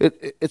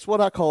 It's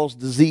what I call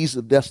disease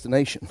of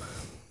destination.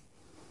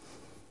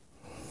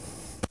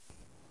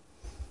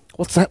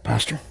 What's that,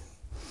 Pastor?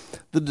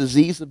 The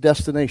disease of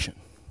destination.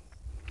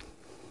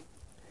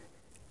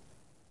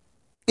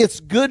 It's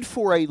good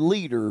for a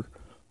leader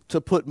to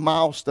put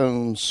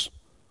milestones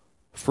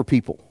for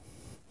people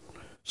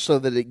so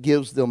that it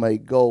gives them a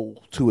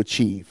goal to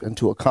achieve and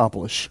to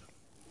accomplish.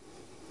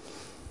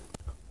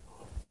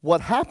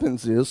 What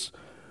happens is,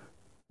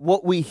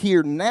 what we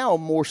hear now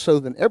more so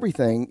than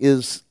everything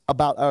is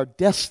about our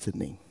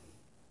destiny.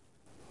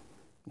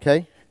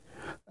 Okay?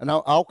 And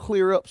I'll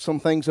clear up some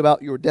things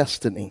about your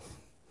destiny.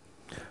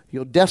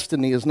 Your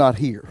destiny is not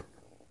here.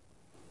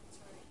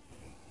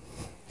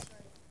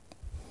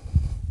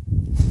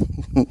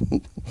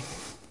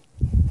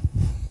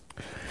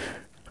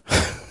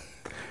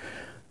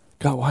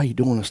 God, why are you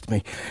doing this to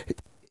me?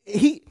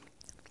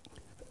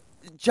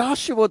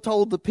 Joshua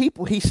told the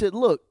people, he said,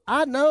 look,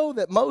 I know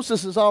that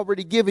Moses has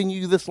already given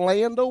you this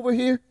land over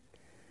here,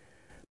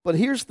 but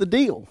here's the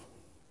deal.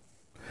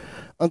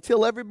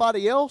 Until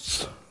everybody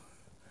else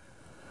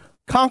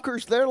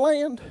conquers their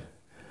land,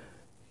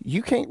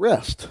 you can't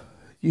rest.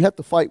 You have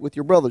to fight with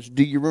your brothers.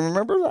 Do you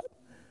remember that?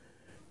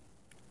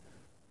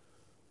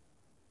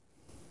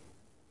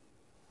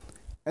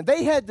 And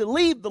they had to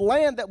leave the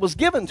land that was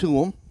given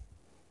to them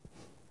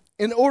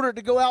in order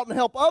to go out and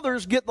help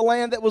others get the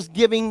land that was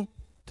given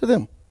to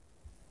them.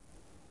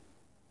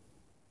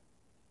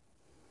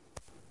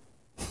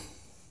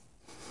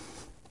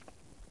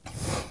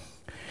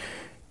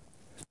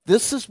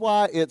 This is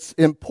why it's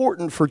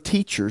important for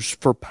teachers,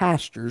 for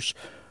pastors,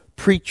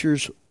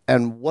 preachers,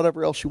 and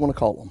whatever else you want to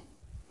call them.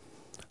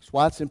 That's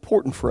why it's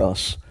important for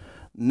us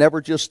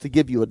never just to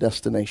give you a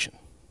destination.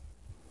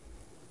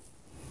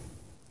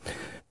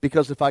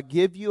 Because if I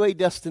give you a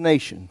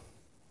destination,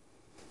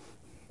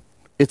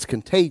 it's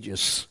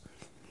contagious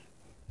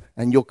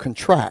and you'll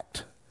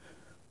contract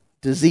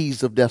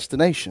disease of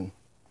destination,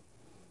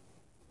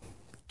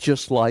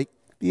 just like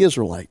the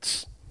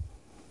Israelites.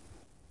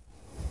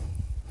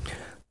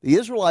 The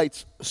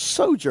Israelites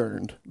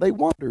sojourned. They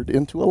wandered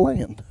into a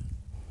land.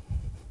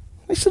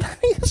 They said, hey,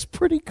 it's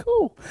pretty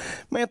cool.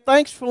 Man,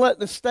 thanks for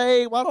letting us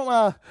stay. Why don't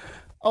I?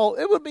 Oh,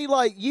 it would be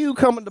like you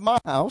coming to my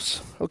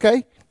house,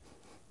 okay?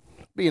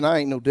 Being I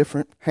ain't no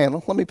different.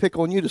 Hannah, let me pick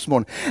on you this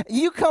morning.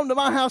 You come to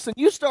my house and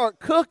you start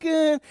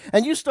cooking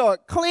and you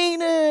start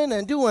cleaning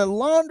and doing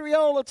laundry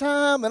all the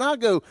time. And I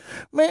go,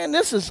 man,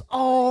 this is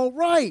all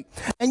right.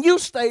 And you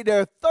stay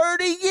there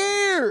 30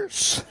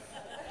 years.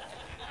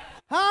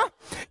 Huh?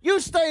 You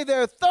stay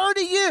there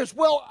 30 years.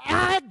 Well,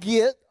 I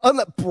get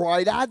a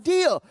bright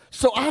idea.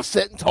 So I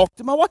sit and talk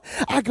to my wife.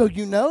 I go,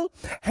 you know,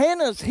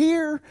 Hannah's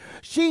here.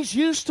 She's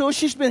used to it.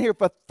 She's been here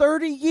for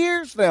 30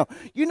 years now.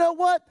 You know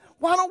what?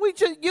 Why don't we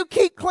just, you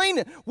keep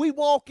cleaning. We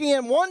walk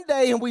in one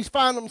day and we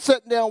find them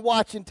sitting down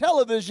watching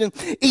television,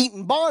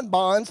 eating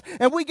bonbons.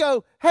 And we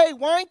go, hey,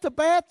 why ain't the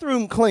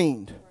bathroom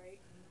cleaned?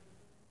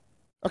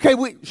 Okay,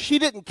 she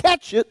didn't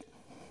catch it.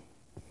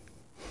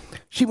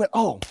 She went,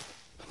 oh.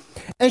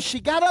 And she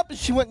got up and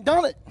she went and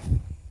done it.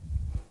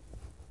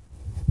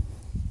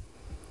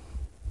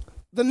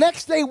 The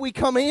next day we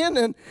come in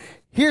and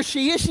here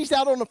she is. She's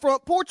out on the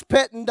front porch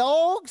petting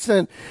dogs.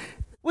 And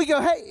we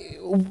go, hey,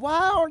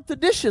 why aren't the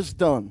dishes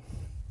done?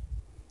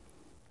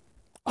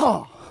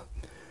 Oh,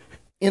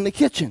 in the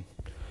kitchen.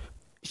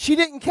 She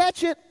didn't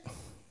catch it.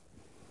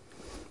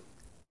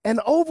 And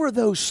over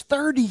those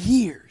 30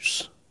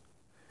 years,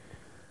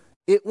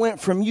 it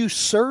went from you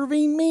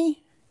serving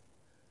me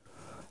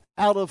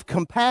out of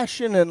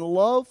compassion and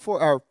love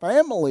for our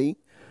family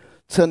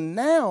to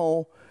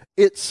now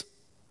it's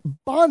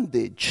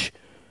bondage,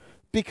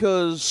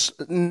 because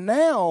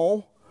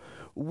now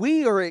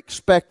we are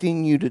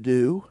expecting you to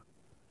do.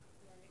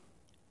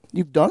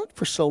 You've done it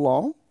for so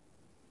long.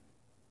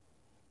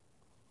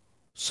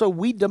 So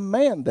we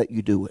demand that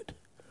you do it.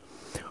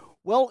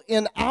 Well,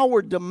 in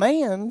our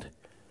demand,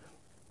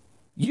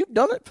 you've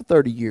done it for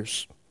 30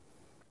 years.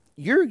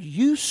 You're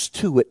used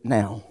to it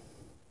now.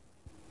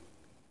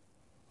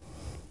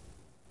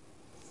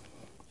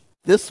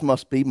 This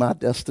must be my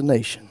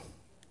destination.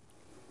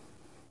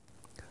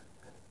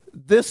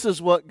 This is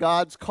what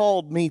God's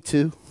called me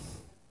to.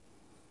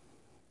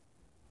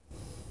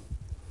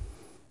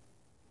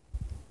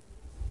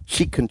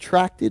 She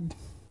contracted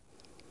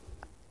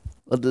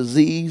a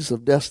disease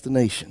of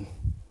destination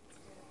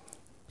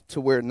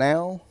to where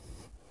now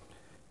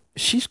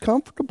she's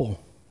comfortable.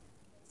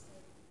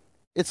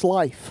 It's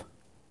life.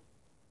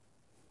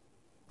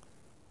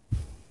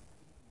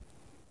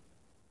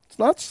 It's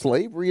not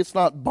slavery. It's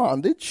not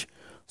bondage.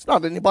 It's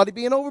not anybody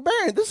being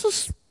overbearing. This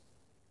is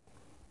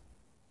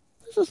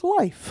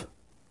life.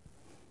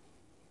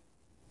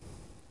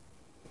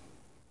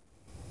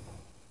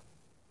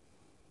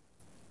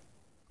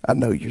 I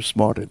know you're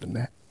smarter than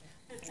that.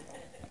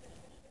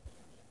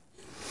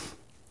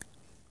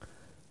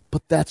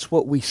 But that's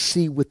what we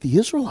see with the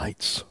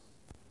Israelites.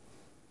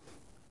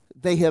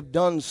 They have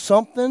done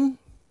something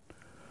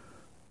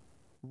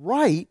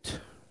right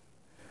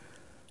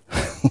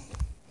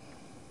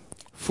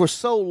for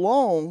so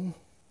long,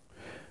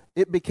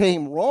 it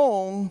became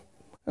wrong,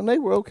 and they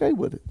were okay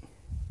with it.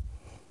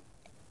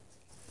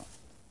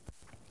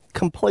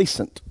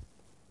 Complacent.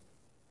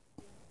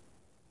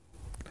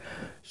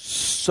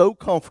 So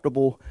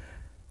comfortable,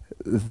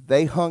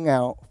 they hung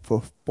out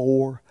for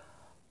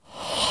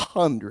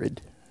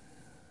 400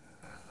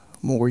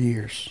 more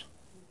years.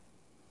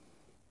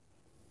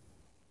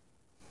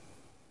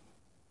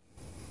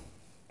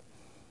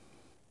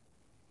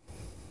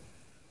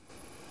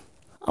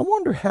 I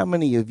wonder how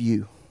many of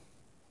you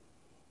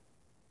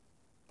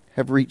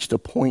have reached a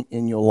point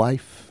in your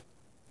life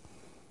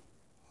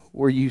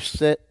where you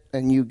sit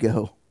and you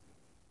go,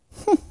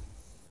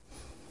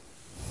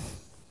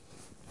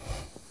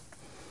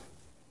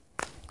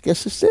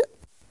 guess it's it.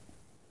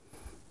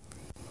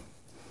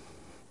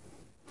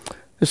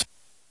 It's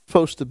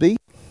supposed to be.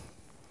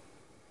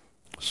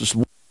 This is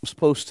what I'm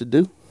supposed to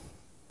do.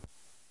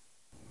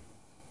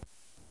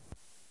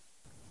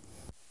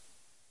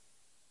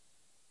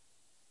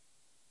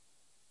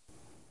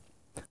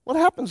 What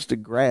happens to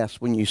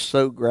grass when you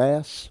sow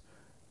grass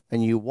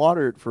and you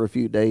water it for a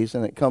few days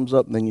and it comes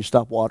up and then you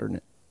stop watering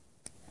it?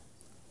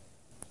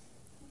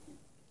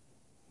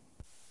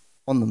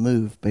 On the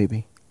move,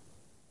 baby.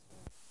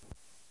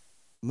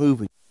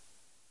 Moving.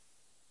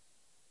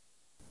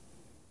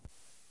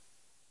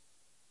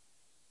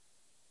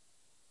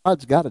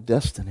 God's got a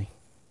destiny.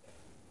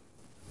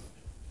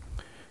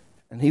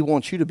 And He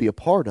wants you to be a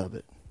part of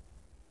it.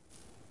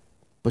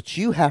 But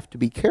you have to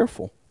be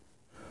careful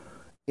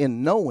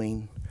in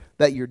knowing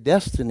that your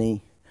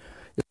destiny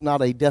is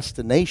not a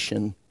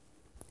destination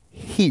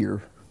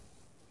here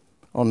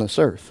on this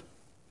earth.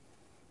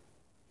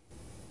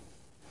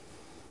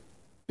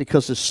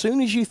 Because as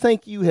soon as you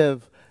think you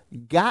have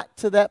got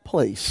to that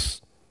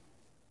place,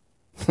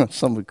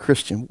 some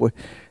Christian boy,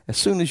 as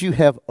soon as you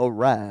have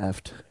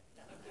arrived,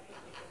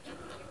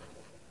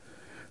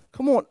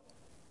 come on.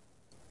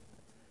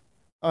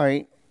 All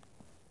right,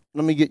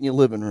 let me get in your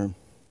living room.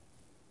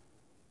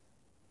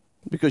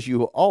 Because you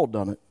have all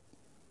done it.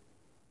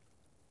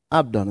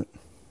 I've done it.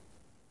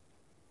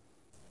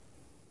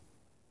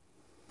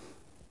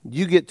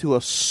 You get to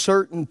a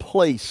certain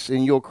place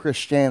in your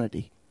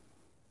Christianity.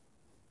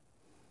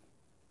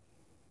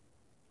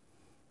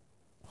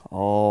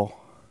 Oh,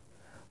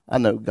 I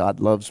know God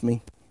loves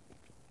me.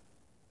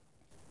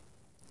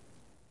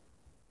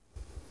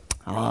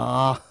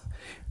 Man,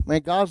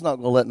 God's not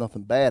going to let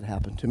nothing bad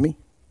happen to me.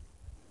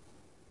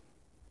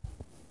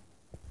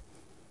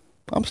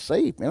 I'm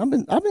saved,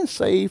 man. I've been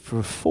saved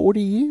for 40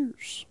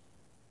 years.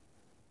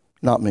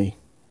 Not me.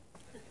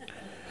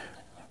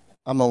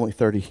 I'm only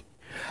 30.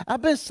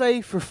 I've been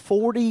saved for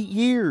 40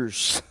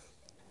 years.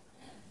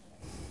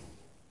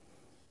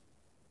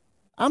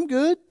 I'm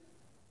good.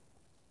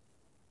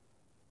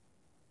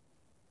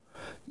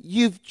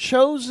 You've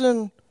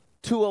chosen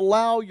to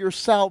allow your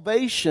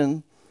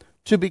salvation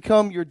to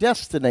become your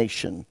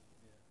destination.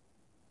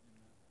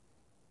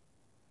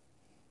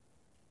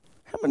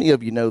 How many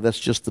of you know that's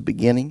just the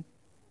beginning?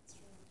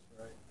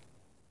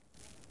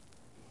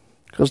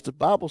 Because the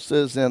Bible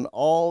says in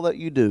all that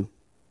you do,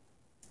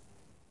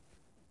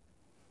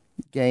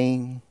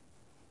 gain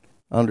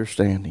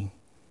understanding.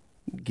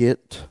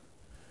 Get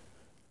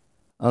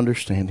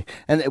understanding.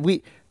 And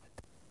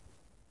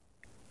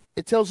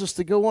it tells us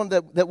to go on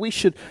that we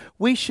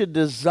should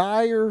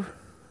desire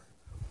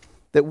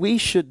the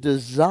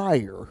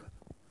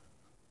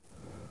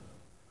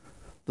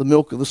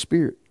milk of the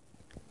Spirit,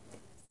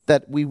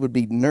 that we would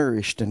be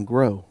nourished and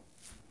grow.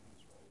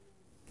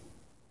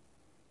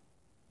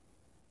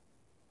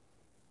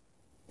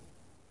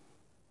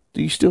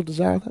 Do you still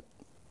desire that?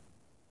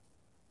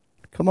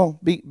 Come on,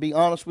 be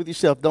honest with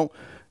yourself. Don't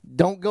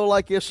go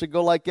like this or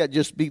go like that.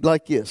 Just be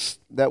like this.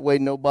 That way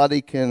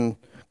nobody can,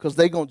 because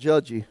they're going to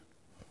judge you.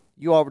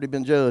 You already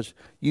been judged.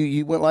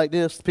 You went like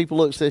this. People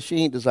look and say, she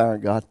ain't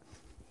desiring God.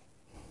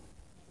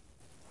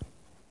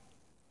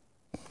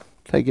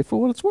 Take it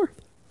for what it's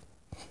worth.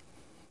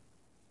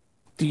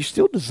 Do you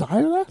still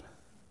desire that?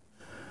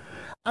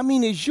 I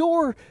mean, is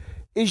your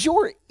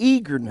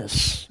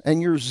eagerness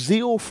and your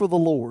zeal for the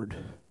Lord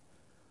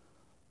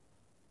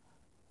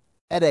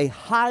at a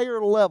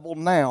higher level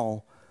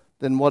now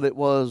than what it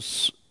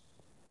was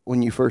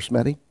when you first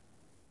met Him?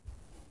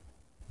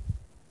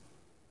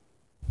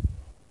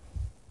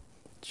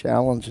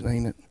 Challenging,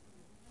 ain't it?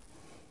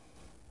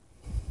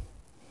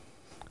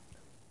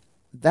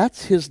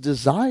 That's His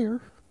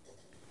desire.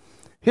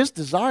 His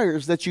desire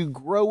is that you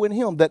grow in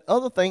Him, that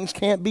other things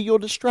can't be your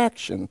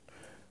distraction.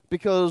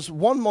 Because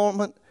one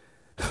moment,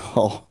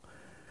 boy,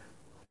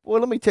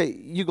 let me tell you,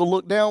 you're going to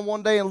look down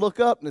one day and look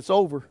up and it's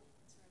over.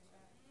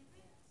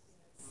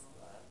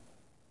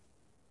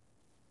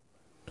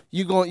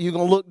 You're going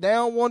to look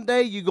down one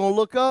day, you're going to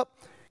look up,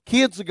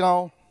 kids are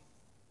gone.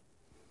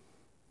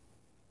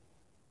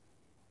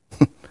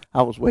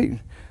 I was waiting.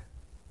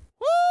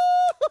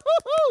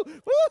 Woo!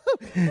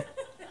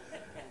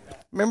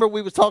 Remember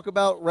we was talking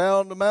about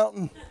round the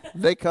mountain?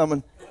 They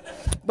coming.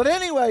 But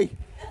anyway.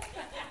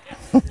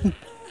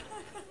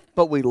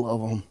 But we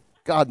love them.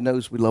 God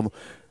knows we love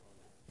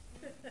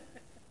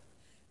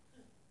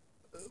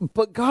them.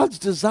 But God's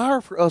desire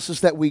for us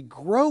is that we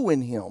grow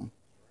in Him.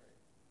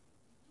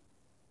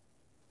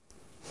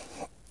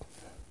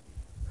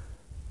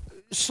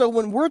 So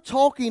when we're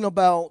talking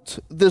about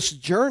this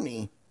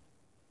journey,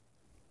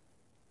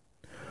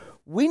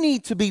 we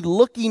need to be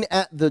looking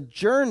at the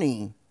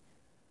journey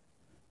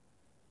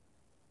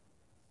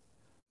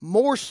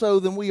more so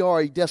than we are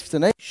a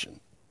destination.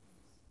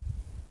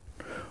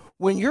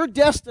 When your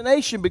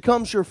destination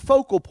becomes your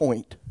focal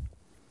point,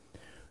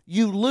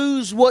 you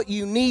lose what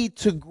you need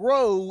to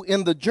grow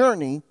in the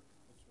journey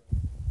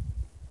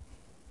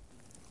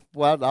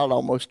Well, I'd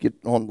almost get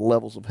on the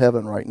levels of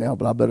heaven right now,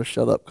 but I better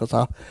shut up because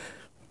I'll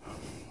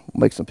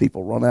make some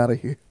people run out of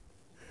here.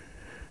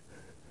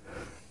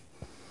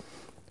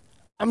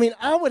 I mean,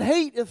 I would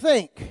hate to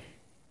think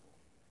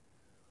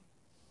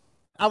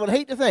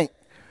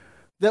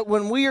that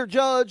when we are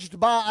judged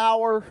by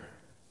our...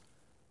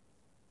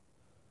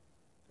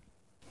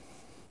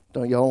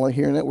 Don't y'all like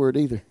hearing that word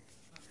either.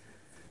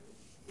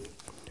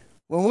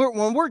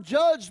 When we're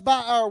judged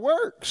by our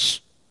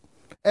works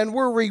and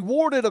we're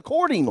rewarded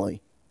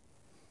accordingly,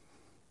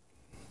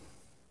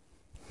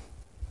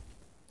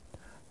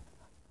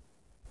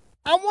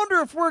 I wonder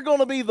if we're going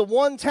to be the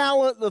 1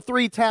 talent, the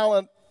 3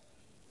 talent.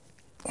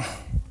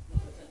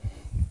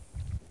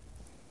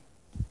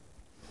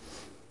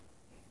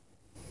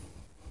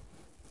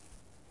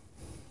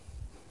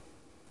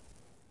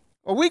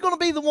 Are we going to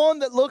be the one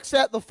that looks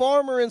at the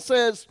farmer and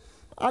says,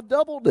 I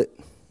doubled it?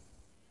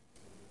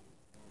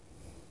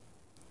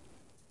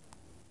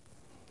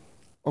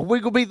 Or we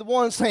going to be the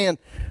one saying,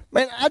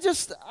 man, I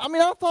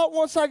thought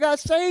once I got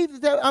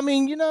saved that,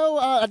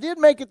 I did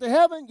make it to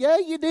heaven. Yeah,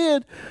 you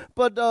did.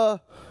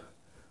 But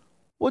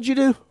what'd you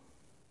do?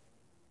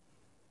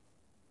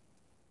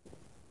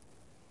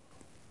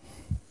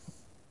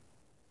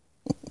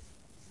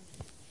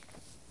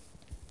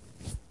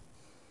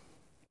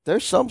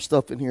 There's some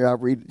stuff in here I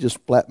read that just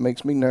flat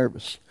makes me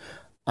nervous.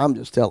 I'm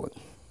just telling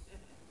you.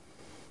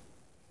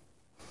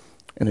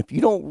 And if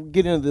you don't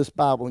get into this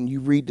Bible and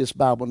you read this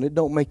Bible and it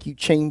don't make you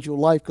change your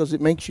life because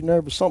it makes you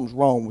nervous, something's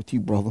wrong with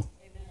you, brother.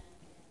 Amen.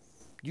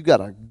 You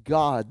got a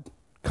God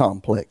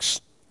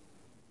complex.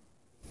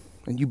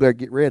 And you better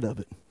get rid of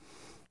it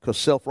because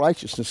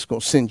self-righteousness is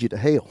going to send you to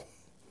hell.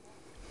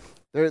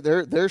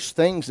 There's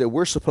things that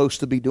we're supposed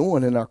to be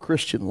doing in our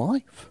Christian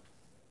life.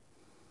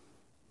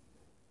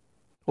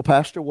 Well,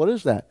 Pastor, what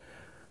is that?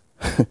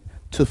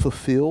 To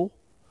fulfill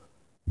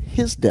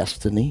His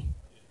destiny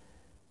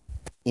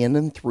in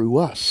and through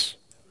us.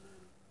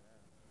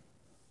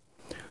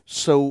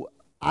 So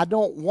I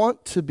don't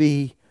want to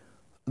be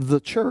the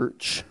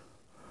church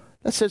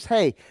that says,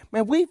 hey,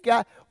 man, we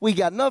got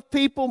enough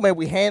people, man,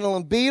 we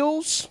handling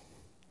bills,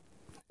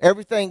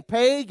 everything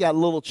paid, got a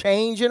little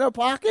change in our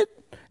pocket,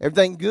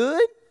 everything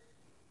good.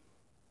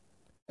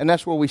 And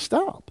that's where we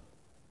stop.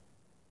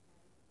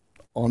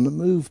 On the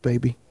move,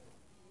 baby.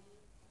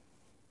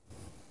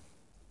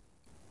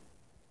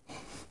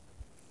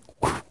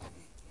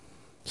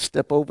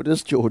 Step over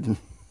this Jordan.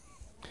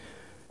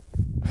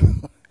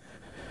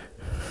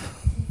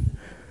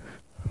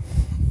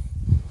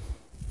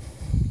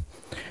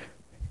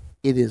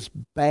 It is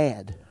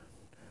bad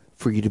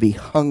for you to be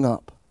hung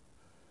up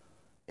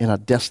in a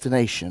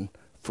destination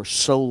for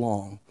so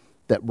long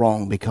that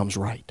wrong becomes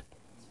right.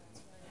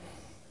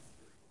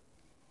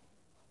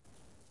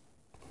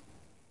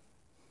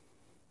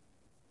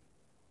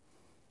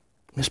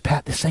 Miss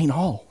Pat, this ain't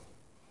all.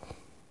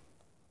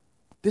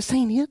 This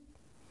ain't it.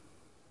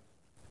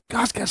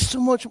 God's got so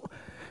much.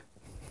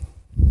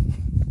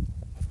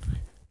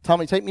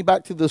 Tommy, take me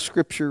back to the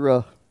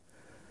scripture.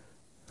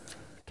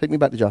 Take me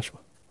back to Joshua.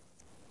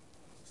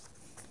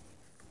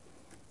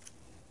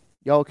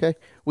 Y'all okay?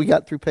 We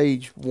got through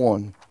page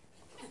 1.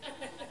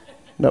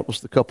 That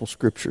was the couple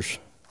scriptures.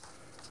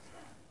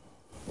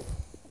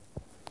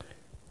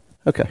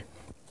 Okay.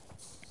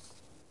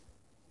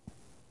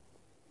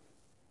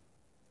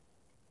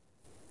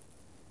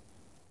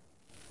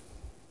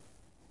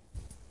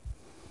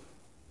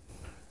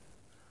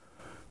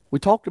 We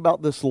talked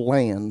about this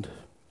land,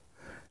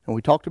 and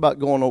we talked about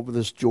going over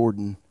this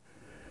Jordan.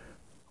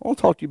 I want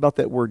to talk to you about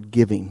that word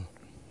giving.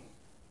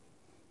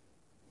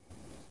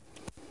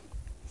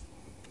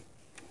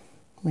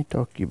 Let me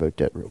talk to you about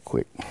that real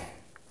quick.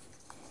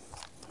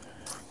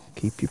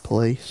 Keep your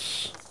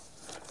place.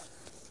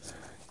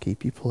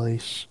 Keep your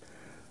place.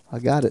 I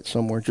got it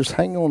somewhere. Just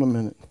hang on a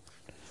minute.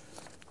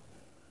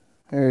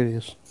 There it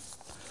is.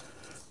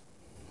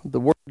 The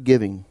word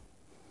giving.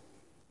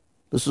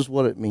 This is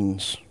what it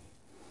means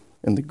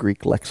in the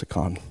Greek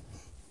lexicon.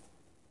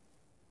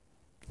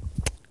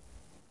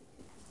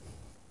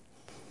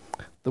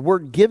 The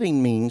word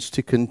giving means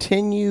to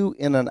continue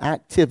in an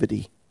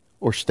activity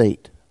or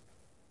state.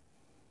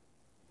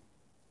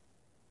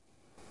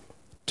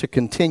 To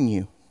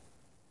continue.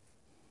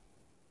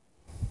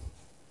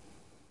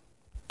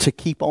 To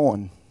keep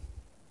on.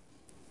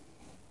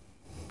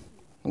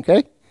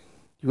 Okay?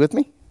 You with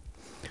me?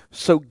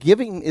 So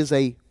giving is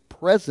a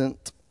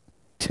present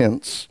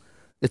tense.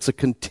 It's a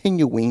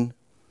continuing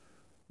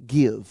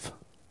give.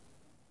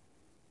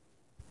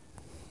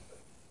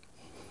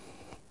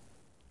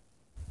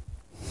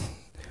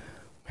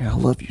 Man, I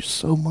love you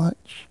so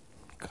much.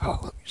 God,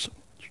 I love you so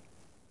much.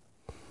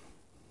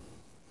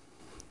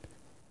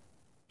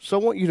 So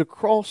I want you to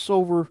cross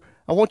over.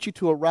 I want you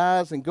to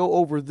arise and go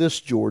over this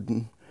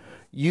Jordan.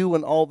 You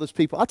and all this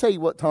people. I'll tell you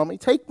what, Tommy.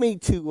 Take me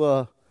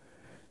to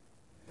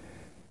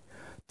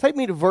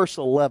verse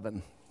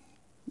 11.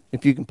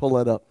 If you can pull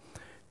that up.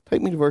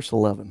 Take me to verse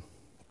 11.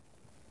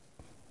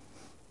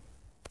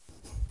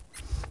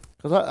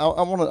 Because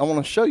I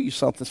want to show you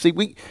something. See,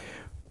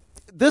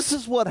 This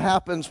is what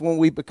happens when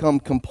we become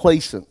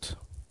complacent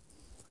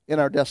in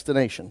our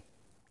destination.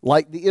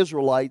 Like the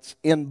Israelites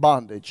in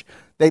bondage.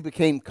 They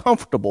became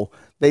comfortable.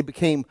 They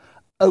became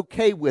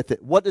okay with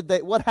it. What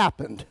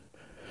happened?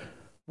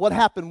 What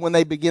happened when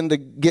they began to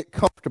get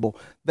comfortable?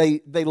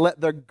 They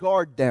let their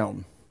guard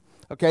down.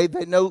 Okay?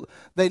 They no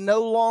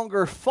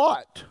longer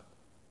fought.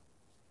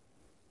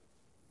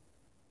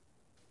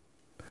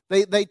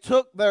 They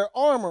took their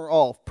armor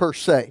off, per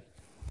se.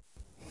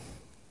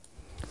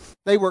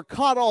 They were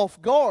caught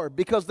off guard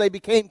because they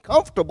became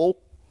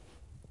comfortable.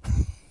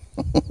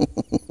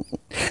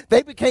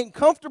 They became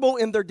comfortable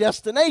in their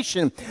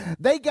destination.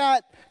 They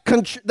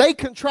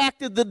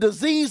contracted the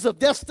disease of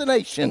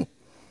destination.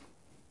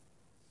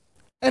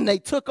 And they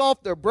took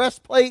off their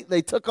breastplate,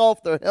 they took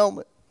off their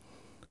helmet,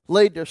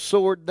 laid their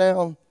sword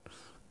down,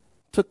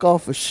 took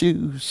off their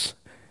shoes.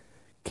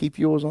 Keep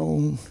yours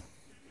on.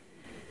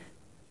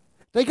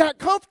 They got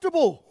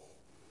comfortable.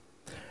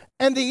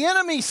 And the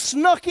enemy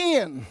snuck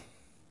in.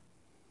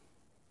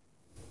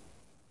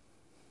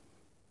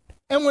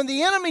 And when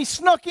the enemy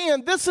snuck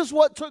in, this is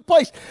what took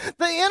place.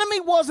 The enemy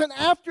wasn't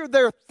after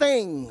their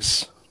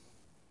things.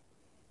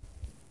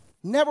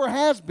 Never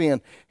has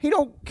been. He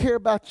don't care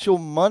about your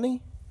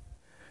money.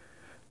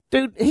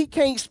 Dude, he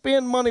can't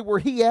spend money where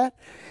he at.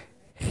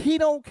 He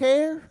don't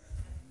care.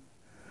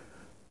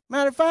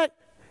 Matter of fact,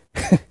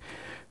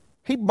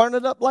 he'd burn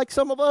it up like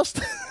some of us.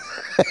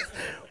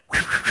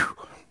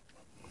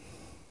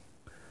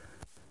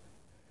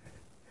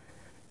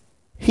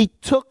 He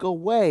took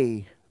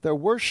away their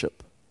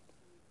worship.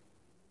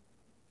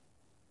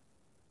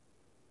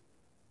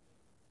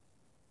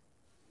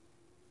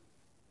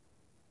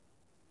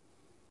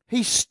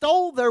 He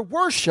stole their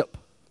worship.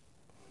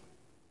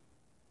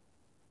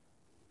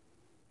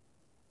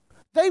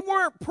 They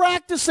weren't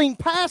practicing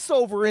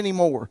Passover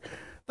anymore.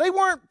 They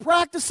weren't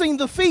practicing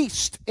the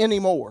feast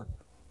anymore.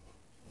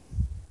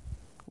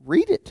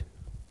 Read it.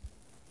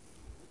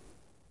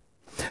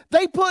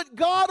 They put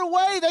God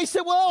away. They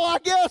said, well, I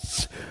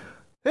guess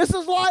this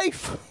is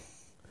life.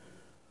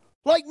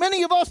 Like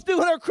many of us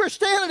do in our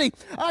Christianity.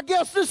 I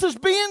guess this is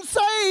being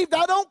saved.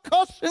 I don't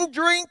cuss and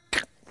drink.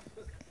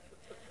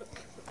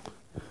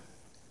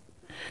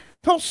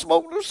 Don't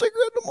smoke no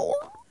cigarette no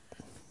more.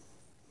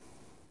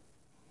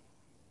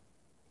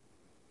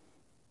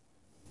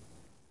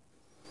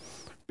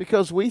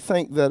 Because we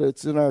think that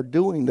it's in our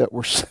doing that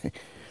we're saved.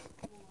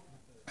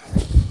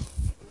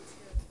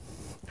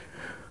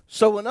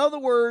 So in other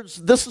words,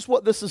 this is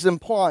what this is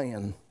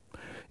implying.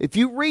 If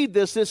you read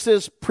this, it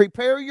says,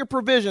 prepare your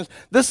provisions.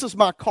 This is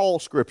my call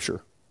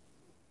scripture.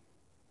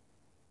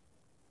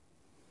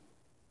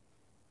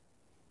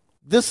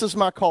 This is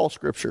my call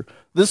scripture.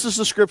 This is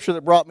the scripture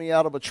that brought me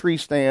out of a tree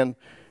stand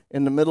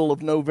in the middle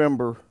of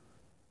November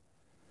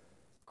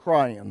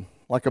crying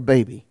like a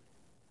baby.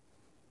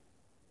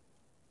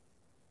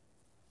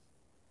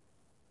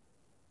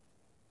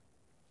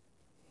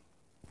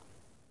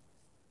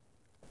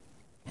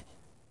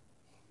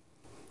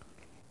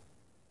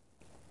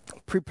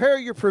 Prepare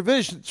your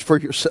provisions for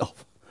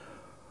yourself.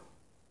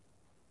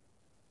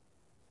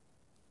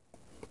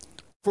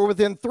 For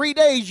within 3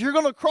 days, you're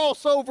going to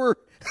cross over.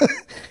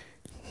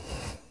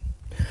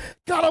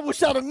 God, I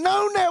wish I'd have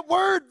known that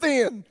word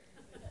then.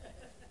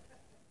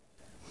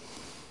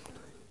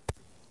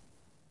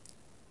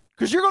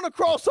 Because you're going to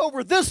cross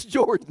over this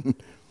Jordan.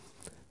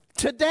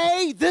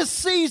 Today, this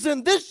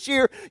season, this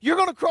year, you're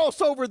going to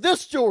cross over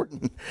this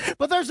Jordan.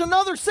 But there's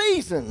another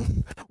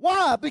season.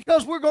 Why?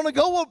 Because we're going to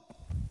go up.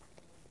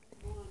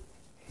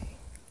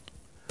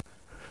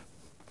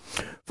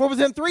 For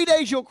within 3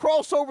 days, you'll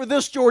cross over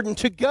this Jordan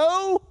to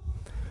go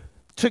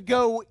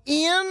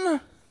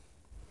in,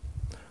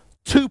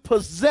 to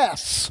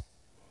possess.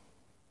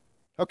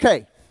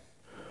 Okay,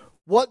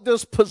 what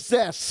does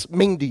possess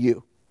mean to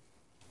you?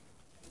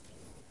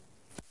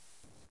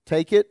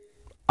 Take it,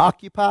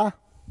 occupy,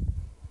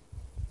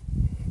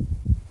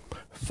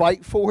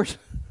 fight for it,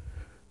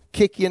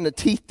 kick you in the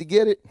teeth to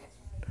get it,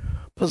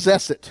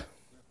 possess it.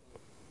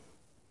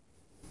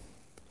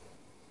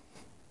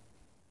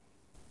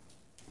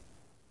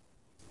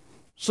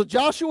 So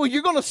Joshua,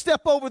 you're going to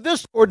step over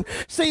this Jordan.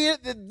 See,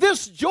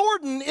 this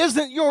Jordan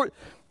isn't your...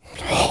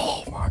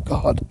 Oh, my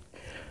God.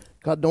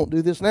 God, don't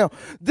do this now.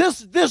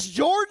 This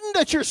Jordan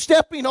that you're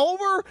stepping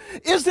over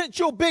isn't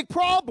your big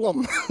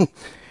problem.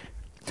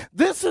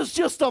 This is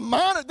just a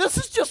minor... This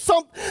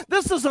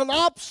is an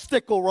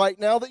obstacle right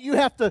now that you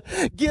have to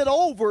get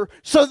over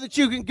so that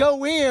you can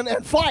go in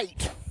and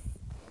fight.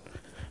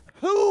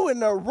 Who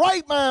in their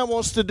right mind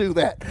wants to do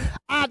that?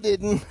 I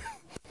didn't.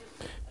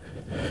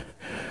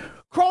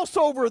 Cross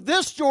over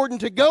this Jordan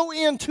to go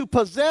in to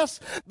possess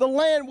the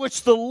land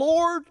which the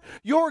Lord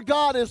your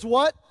God is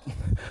what?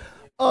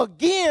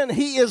 Again,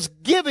 he is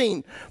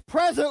giving,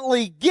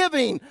 presently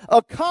giving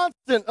a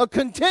constant, a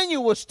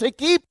continuous to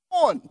keep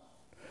on.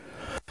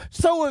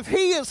 So if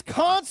he is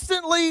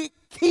constantly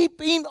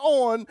keeping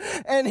on,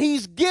 and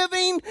he's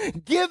giving.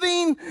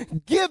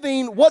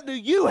 What do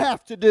you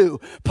have to do?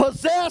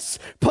 Possess.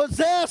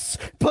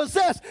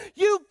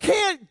 You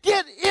can't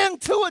get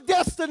into a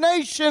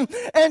destination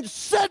and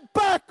sit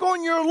back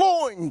on your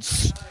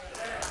loins.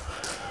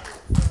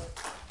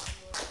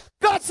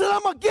 God said,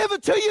 I'm going to give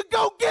it to you.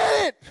 Go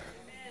get it.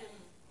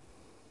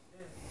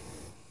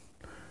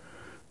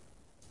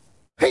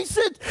 He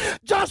said,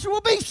 Joshua,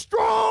 be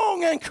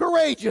strong and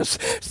courageous.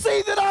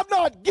 See that I've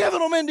not given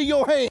them into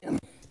your hand.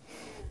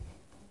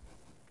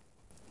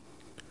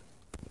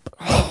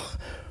 Oh,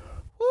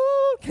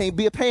 can't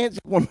be a pansy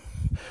one.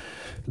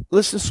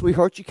 Listen,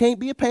 sweetheart, you can't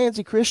be a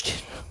pansy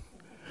Christian.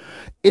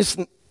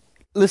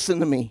 Listen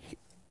to me.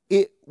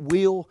 It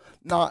will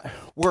not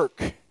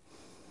work.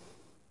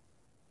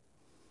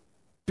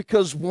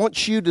 Because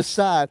once you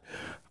decide,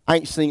 I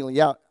ain't singling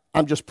you out,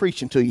 I'm just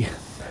preaching to you.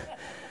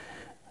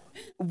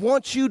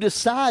 Once you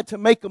decide to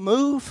make a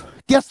move,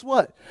 guess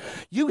what?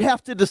 You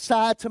have to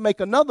decide to make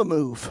another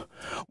move.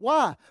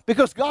 Why?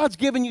 Because God's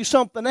given you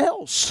something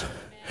else.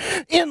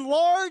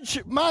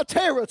 Enlarge my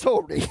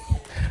territory.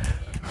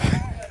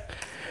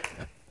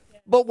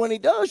 But when he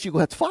does, you're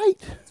going to have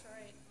to fight.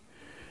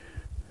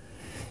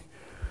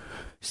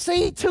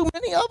 See, too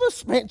many of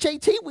us, man,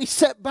 JT, we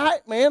sit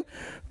back, man.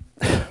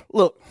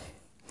 Look,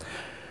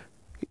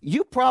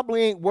 you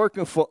probably ain't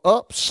working for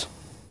ups.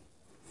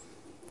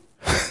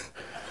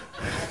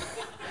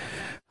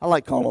 I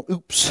like calling them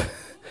oops.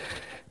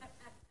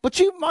 But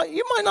you might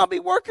not be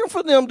working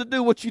for them to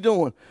do what you're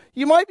doing.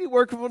 You might be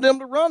working for them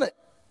to run it.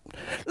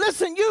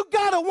 Listen, you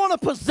got to want to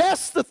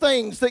possess the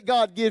things that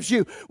God gives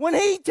you. When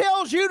he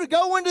tells you to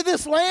go into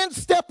this land,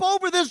 step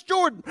over this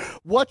Jordan.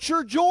 What's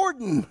your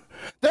Jordan?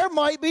 There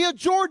might be a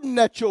Jordan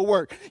that you'll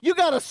work. You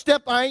got to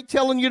step. I ain't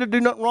telling you to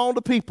do nothing wrong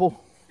to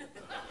people.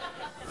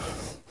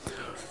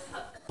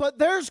 But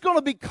there's going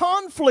to be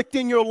conflict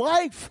in your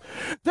life.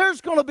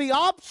 There's going to be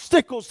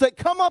obstacles that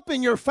come up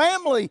in your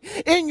family,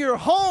 in your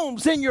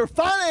homes, in your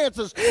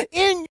finances,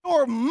 in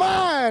your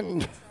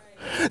mind,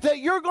 that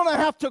you're going to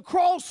have to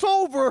cross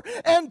over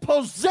and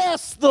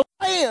possess the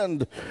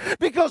land,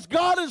 because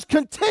God is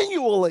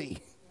continually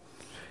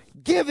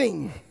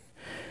giving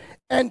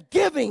and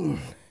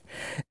giving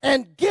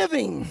and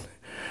giving.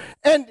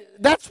 And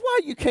that's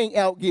why you can't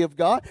outgive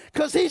God,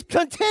 because he's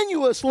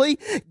continuously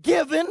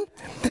giving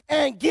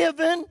and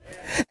giving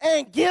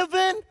and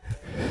giving.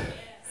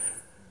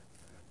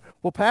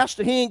 Well,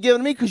 Pastor, he ain't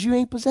giving me because you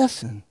ain't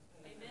possessing.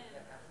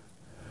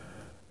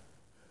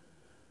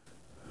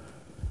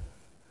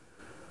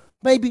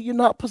 Maybe you're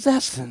not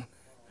possessing.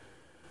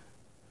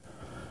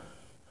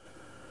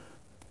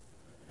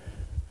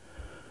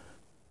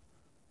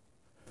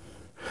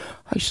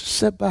 I used to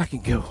sit back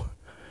and go,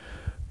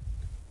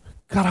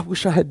 God, I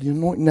wish I had the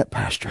anointing that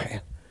pastor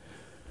had.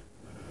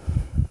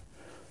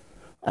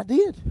 I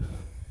did.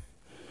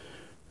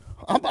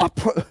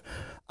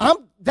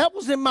 That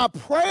was in my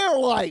prayer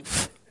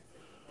life.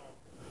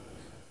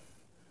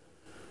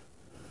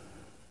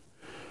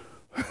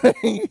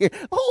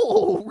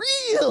 Oh,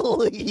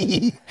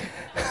 really?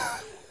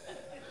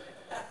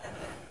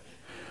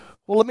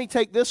 Well, let me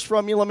take this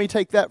from you. Let me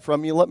take that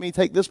from you. Let me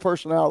take this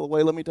person out of the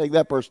way. Let me take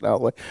that person out of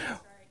the way.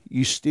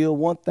 You still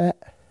want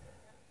that?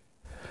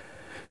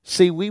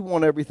 See, we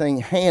want everything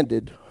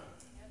handed,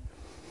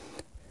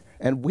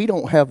 and we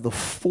don't have the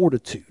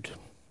fortitude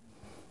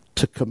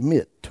to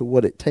commit to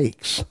what it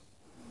takes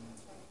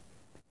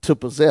to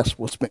possess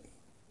what's been.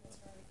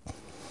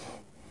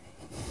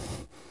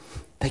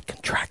 They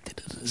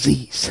contracted a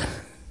disease.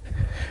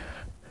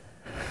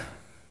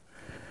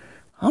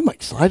 I'm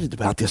excited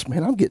about this,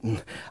 man.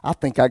 I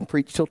think I can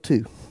preach till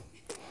 2.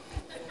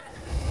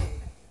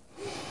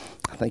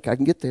 I think I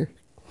can get there.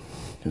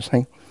 Just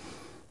hang.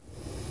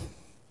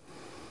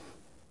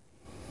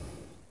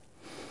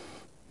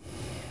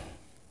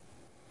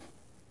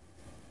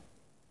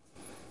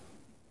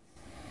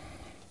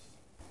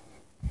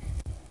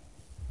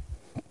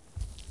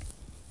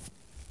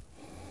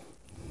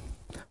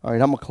 All right,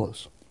 I'm going to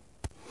close.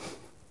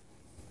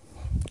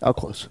 I'll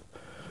close.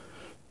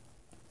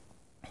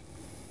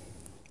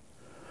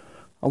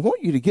 I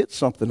want you to get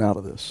something out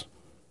of this.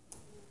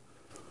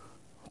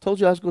 I told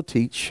you I was going to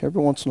teach. Every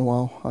once in a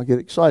while, I get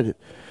excited.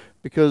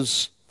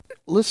 Because,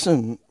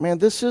 listen, man,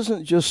 this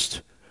isn't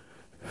just...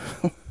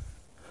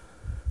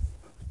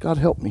 God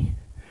help me.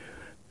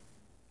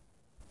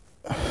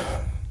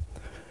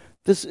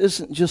 This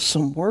isn't just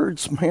some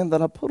words, man,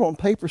 that I put on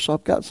paper so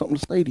I've got something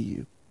to say to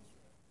you.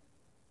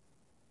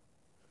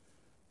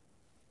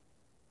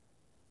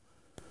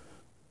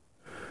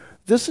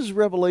 This is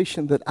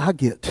revelation that I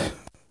get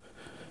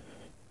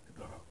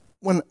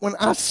when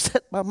I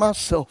sit by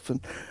myself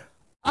and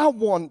I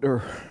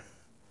wonder.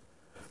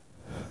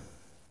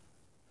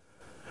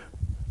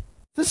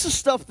 This is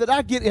stuff that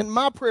I get in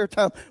my prayer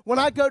time when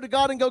I go to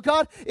God and go,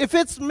 God, if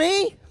it's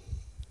me,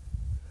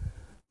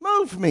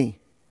 move me.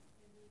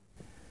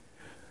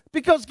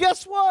 Because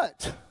guess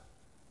what?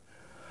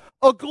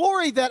 A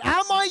glory that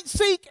I might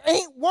seek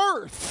ain't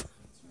worth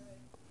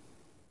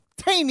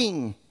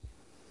taming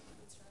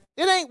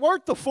It ain't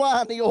worth the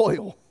fly in the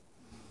oil.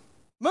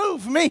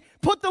 Move me.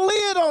 Put the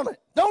lid on it.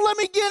 Don't let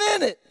me get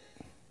in it.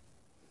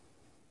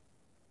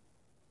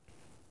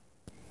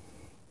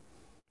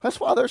 That's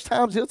why there's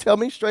times he'll tell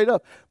me straight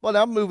up, but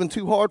I'm moving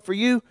too hard for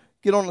you.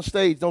 Get on the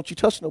stage. Don't you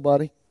touch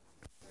nobody.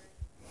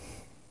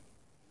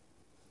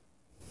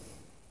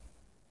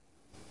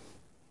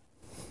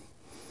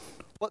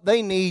 What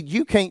they need,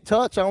 you can't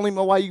touch. I don't even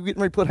know why you're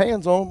getting ready to put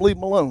hands on them. Leave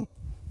them alone.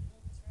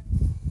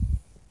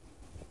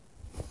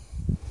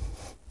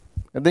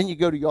 And then you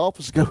go to your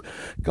office and go,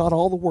 God,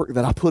 all the work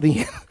that I put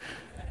in.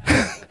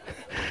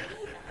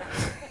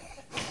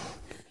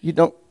 You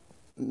don't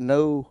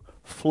know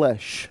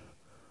flesh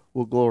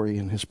will glory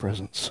in his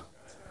presence.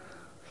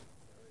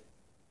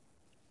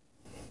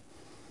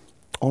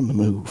 On the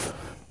move.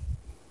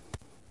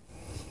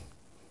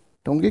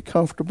 Don't get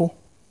comfortable.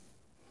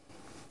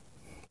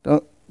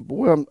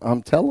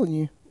 I'm telling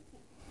you.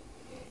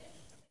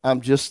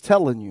 I'm just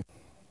telling you.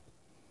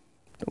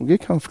 Don't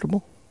get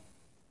comfortable.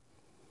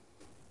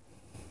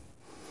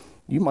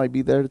 You might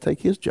be there to take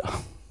his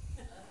job.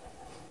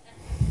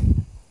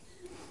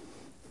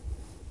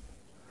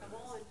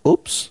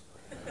 Oops.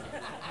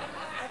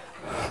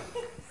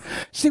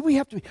 See, we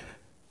have to be.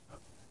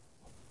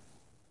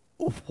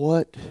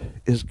 What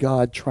is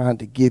God trying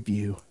to give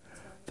you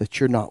that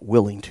you're not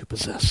willing to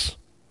possess?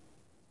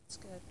 That's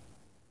good.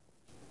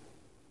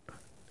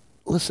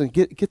 Listen,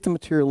 get the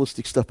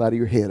materialistic stuff out of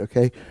your head,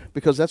 okay?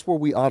 Because that's where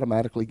we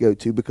automatically go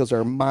to because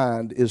our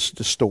mind is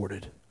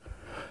distorted.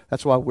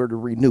 That's why we're to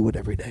renew it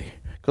every day.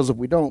 Because if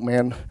we don't,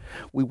 man,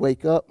 we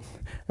wake up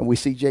and we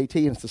see JT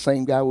and it's the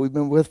same guy we've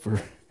been with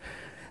for.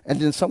 And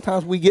then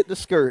sometimes we get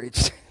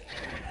discouraged.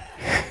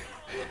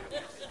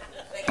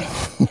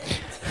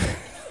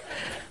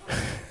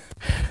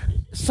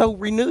 So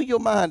renew your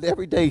mind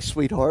every day,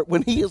 sweetheart.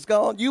 When he is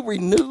gone, you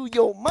renew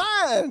your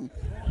mind.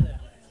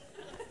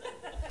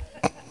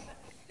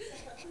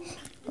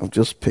 I'm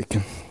just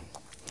picking.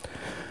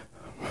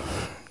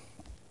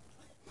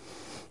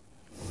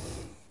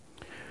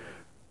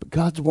 But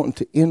God's wanting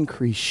to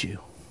increase you.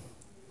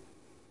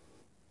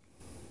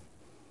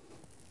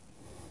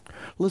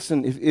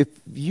 Listen, if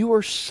you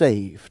are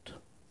saved,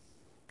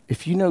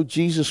 if you know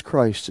Jesus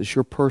Christ as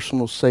your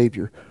personal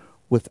Savior,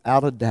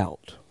 without a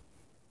doubt,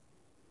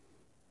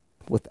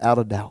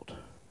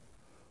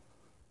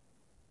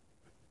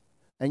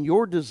 and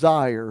your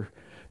desire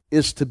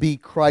is to be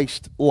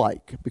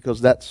Christ-like,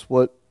 because that's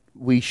what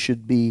we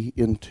should be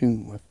in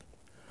tune with.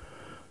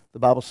 The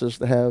Bible says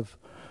to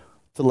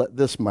let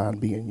this mind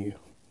be in you,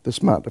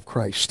 this mind of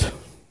Christ.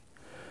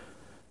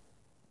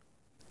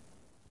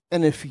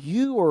 And if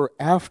you are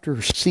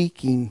after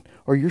seeking,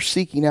 or you're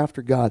seeking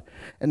after God,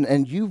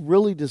 and you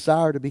really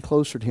desire to be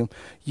closer to him,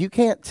 you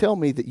can't tell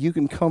me that you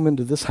can come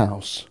into this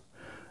house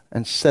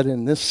and sit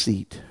in this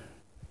seat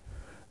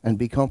and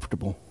be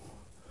comfortable.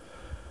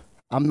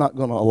 I'm not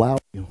going to allow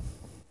you.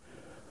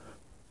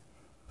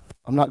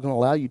 I'm not going to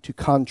allow you to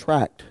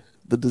contract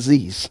the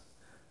disease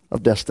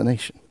of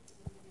destination.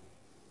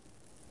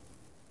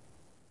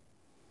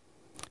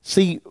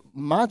 See,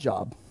 my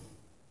job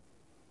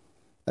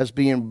as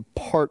being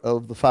part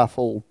of the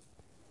fivefold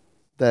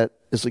that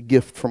is a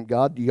gift from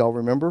God, do y'all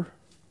remember?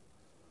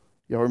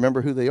 Y'all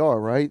remember who they are,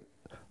 right?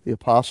 The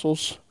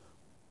apostles,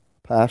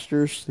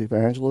 pastors, the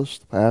evangelists,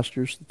 the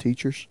pastors, the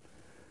teachers.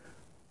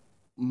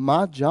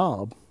 My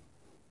job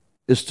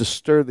is to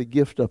stir the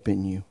gift up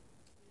in you.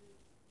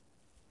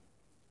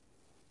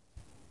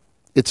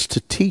 It's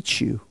to teach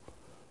you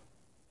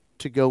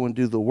to go and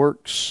do the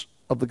works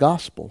of the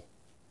gospel.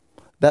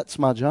 That's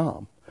my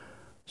job.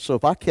 So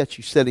if I catch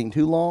you sitting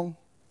too long,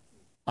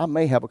 I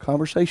may have a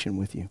conversation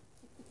with you.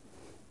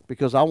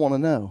 Because I want to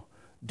know,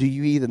 do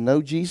you either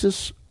know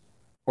Jesus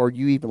or are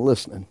you even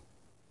listening?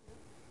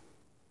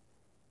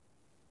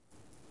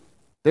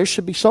 There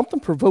should be something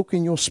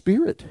provoking your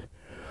spirit.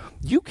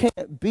 You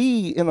can't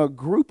be in a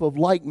group of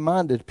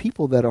like-minded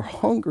people that are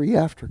hungry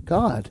after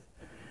God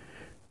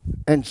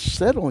and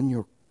sit on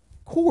your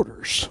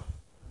quarters.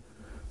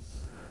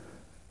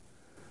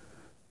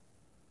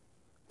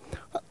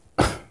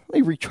 Let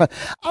me retry.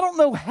 I don't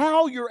know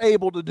how you're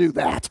able to do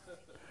that.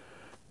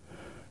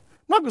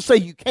 I'm not going to say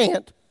you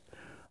can't.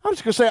 I'm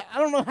just going to say I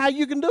don't know how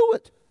you can do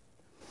it.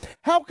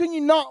 How can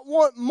you not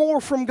want more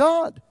from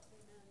God?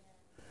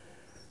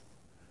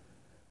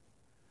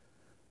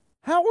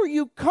 How are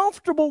you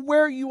comfortable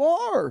where you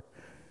are?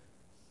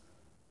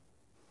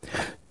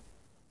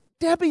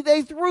 Debbie,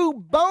 they threw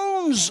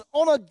bones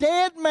on a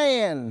dead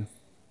man.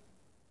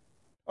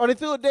 Or they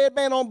threw a dead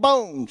man on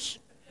bones.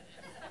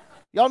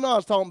 Y'all know what I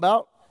was talking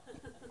about.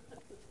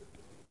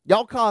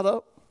 Y'all caught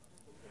up.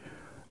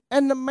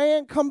 And the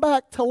man come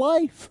back to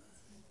life.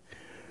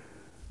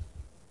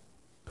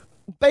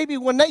 Baby,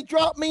 when they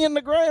dropped me in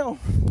the ground,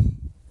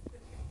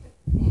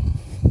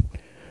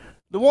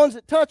 the ones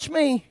that touch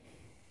me,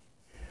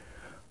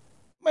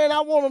 man,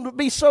 I want them to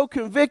be so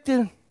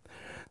convicted.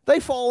 They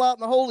fall out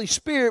in the Holy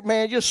Spirit,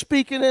 man, just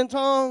speaking in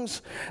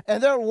tongues,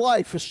 and their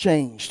life has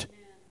changed.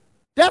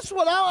 That's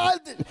what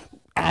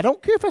I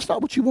don't care if that's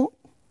not what you want.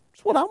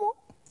 It's what I want.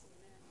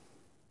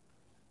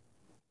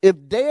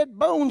 If dead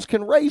bones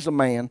can raise a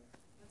man,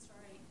 That's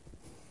right.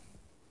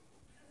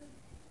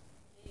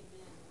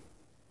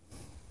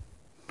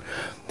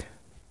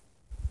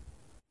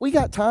 we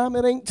got time.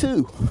 It ain't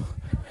two.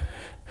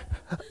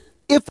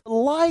 If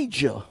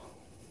Elijah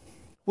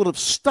would have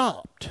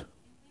stopped,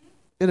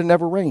 it had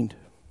never rained.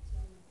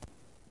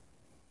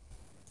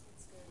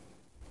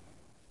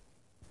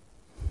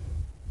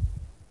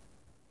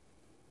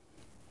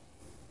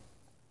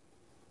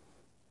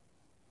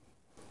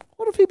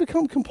 What if he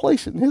become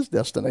complacent in his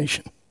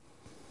destination?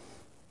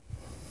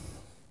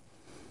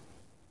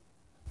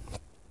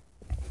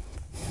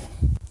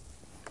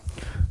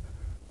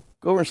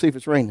 Go over and see if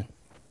it's raining.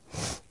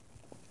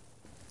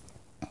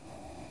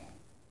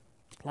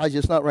 Elijah,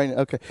 it's not raining.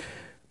 Okay.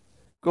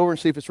 Go over and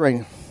see if it's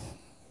raining.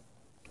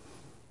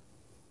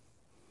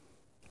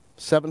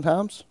 7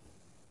 times?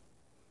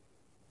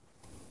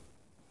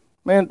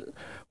 Man,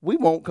 we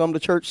won't come to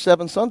church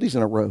 7 Sundays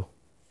in a row.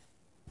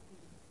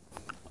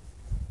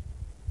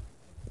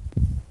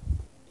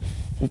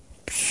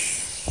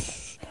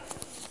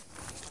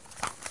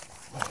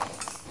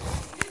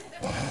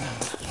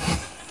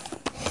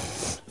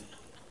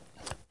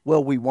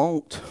 Well, we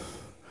won't.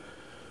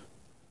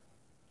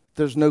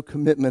 There's no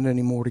commitment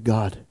anymore to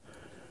God.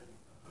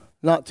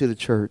 Not to the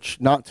church,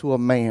 not to a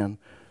man.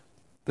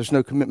 There's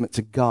no commitment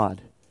to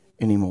God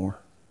anymore.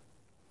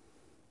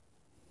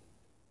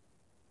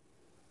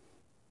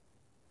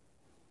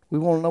 We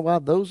want to know why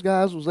those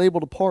guys was able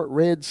to part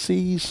Red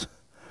Seas,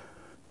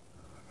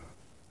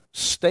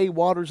 stay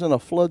waters in a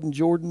flood in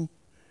Jordan,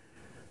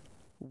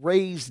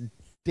 raise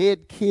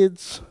dead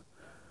kids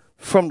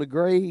from the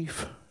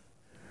grave,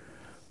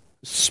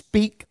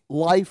 speak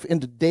life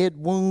into dead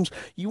wounds.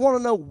 You want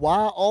to know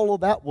why all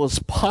of that was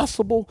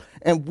possible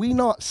and we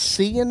not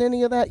seeing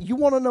any of that? You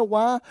want to know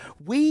why?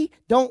 We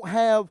don't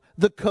have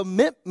the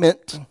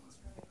commitment.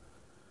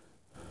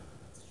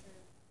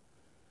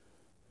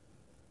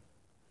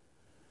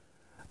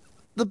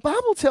 The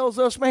Bible tells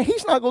us, man,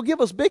 he's not going to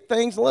give us big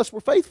things unless we're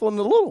faithful in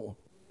the little.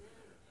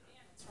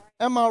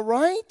 Am I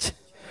right?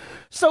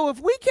 So if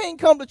we can't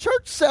come to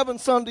church 7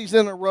 Sundays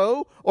in a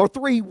row or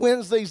 3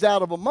 Wednesdays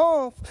out of a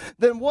month,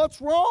 then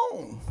what's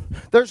wrong?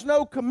 There's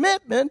no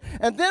commitment.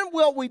 And then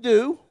what we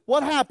do,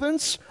 what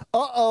happens?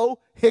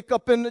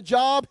 Hiccup in the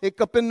job,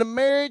 hiccup in the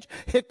marriage,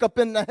 hiccup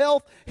in the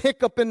health,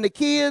 hiccup in the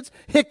kids,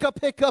 hiccup.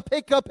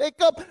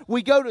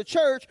 We go to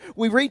church,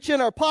 we reach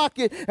in our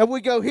pocket, and we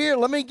go, here,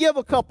 let me give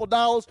a couple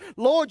dollars.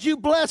 Lord, you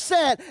bless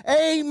that.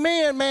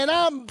 Amen, man.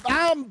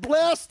 I'm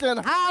blessed and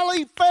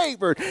highly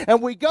favored.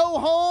 And we go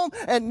home,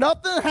 and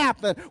nothing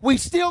happened. We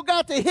still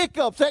got the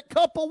hiccups. That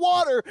cup of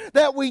water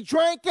that we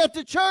drank at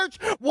the church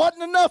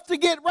wasn't enough to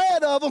get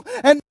rid of them.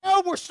 And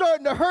now we're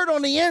starting to hurt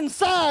on the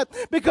inside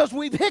because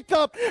we've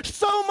hiccuped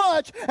so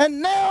much.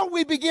 And now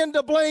we begin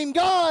to blame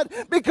God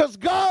because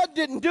God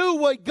didn't do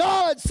what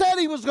God said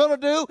he was going to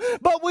do,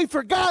 but we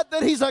forgot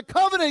that he's a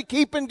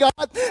covenant-keeping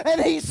God, and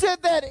he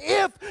said that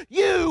if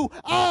you,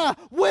 I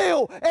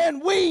will,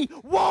 and we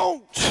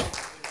won't.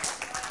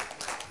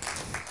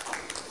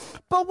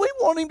 But we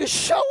want him to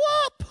show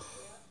up.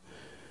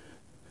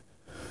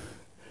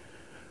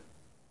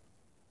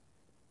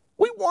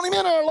 We want him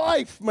in our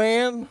life,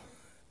 man.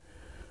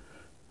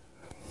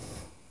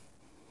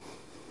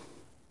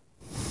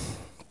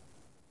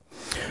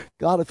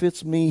 God, if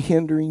it's me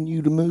hindering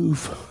you to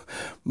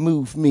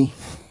move me.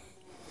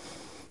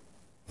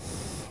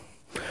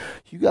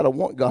 You got to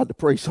want God to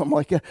pray something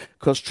like that,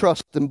 because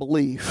trust and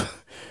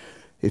believe.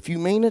 If you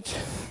mean it,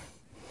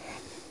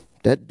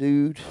 that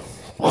dude,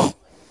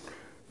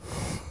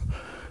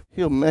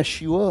 he'll mess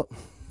you up.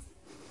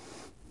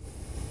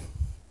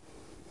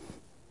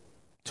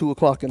 2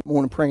 o'clock in the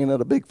morning praying at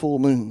a big full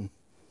moon.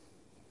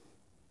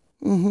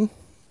 God,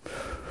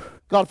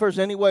 if there's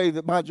any way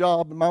that my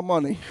job and my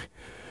money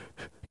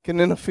can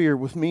interfere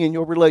with me and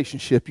your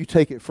relationship, you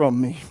take it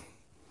from me.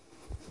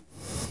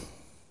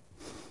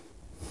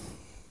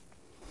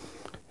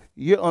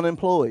 You're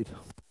unemployed.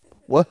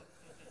 What?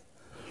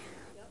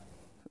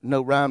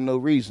 No rhyme, no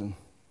reason.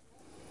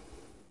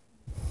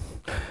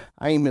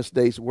 I ain't missed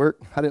days of work.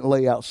 I didn't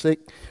lay out sick.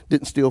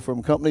 Didn't steal from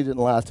a company. Didn't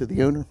lie to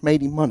the owner.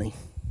 Made him money.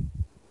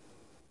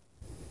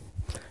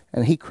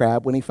 And he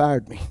cried when he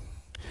fired me.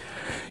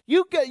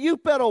 You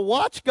better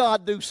watch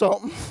God do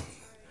something.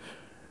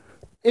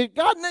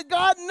 God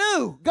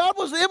knew.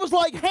 It was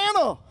like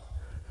Hannah.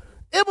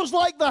 It was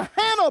like the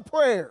Hannah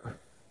prayer.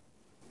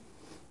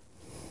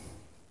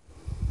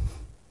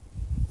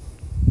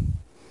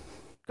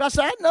 God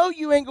said, I know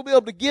you ain't going to be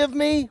able to give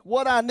me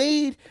what I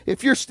need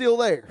if you're still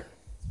there.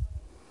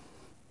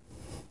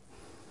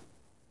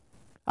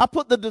 I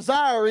put the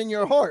desire in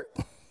your heart.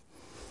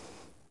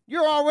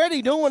 You're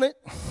already doing it.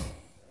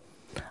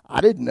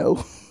 I didn't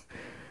know.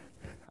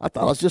 I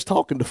thought I was just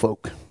talking to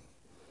folk.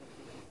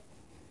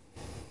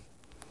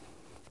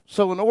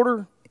 So in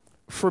order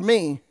for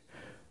me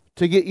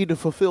to get you to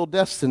fulfill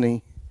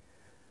destiny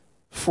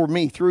for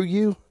me through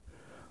you,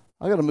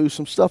 I got to move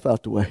some stuff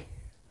out the way.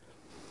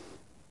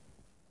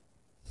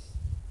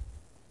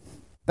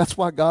 That's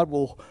why God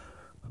will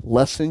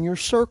lessen your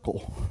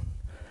circle.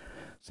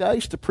 See, I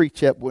used to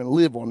preach that and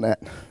live on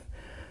that.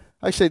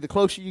 I say the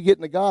closer you get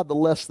into God, the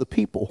less the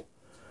people.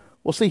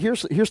 Well, see,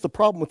 here's the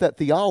problem with that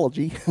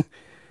theology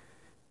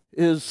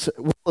is,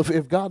 well,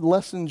 if God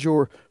lessens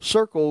your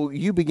circle,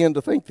 you begin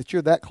to think that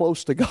you're that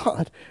close to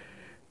God.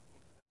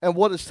 And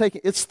what it's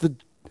taking, it's the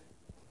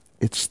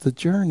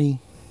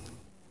journey.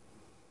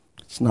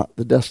 It's not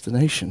the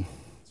destination.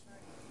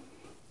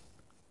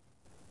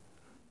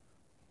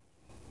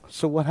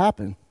 So what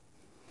happened?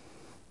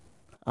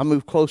 I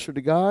move closer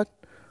to God,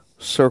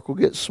 circle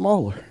gets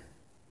smaller.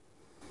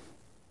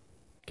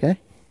 Okay?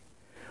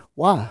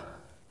 Why?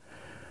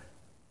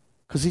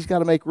 Because he's got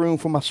to make room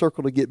for my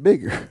circle to get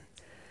bigger.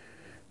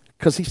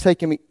 Because he's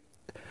taking me.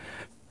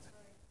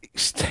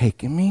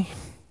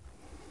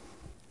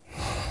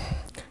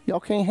 Y'all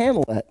can't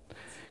handle that.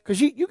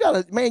 Because you've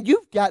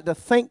got to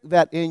think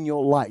that in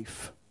your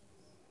life.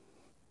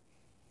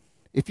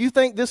 If you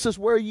think this is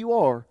where you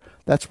are,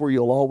 that's where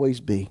you'll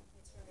always be.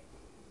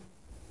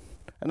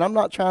 And I'm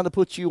not trying to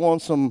put you on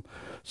some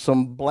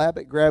blab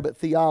it, grab it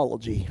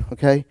theology,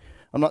 okay?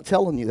 I'm not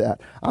telling you that.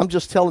 I'm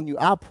just telling you,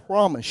 I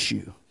promise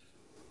you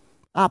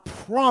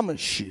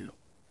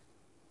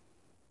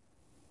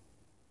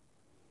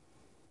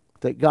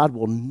that God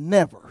will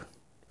never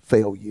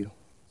fail you.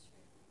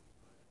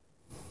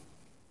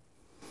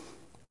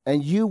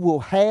 And you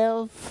will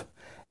have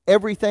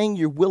everything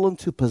you're willing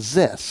to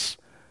possess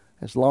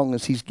as long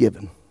as he's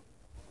given.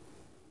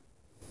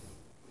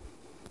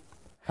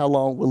 How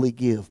long will he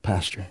give,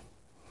 Pastor?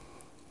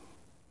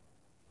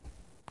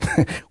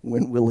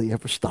 When will he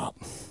ever stop?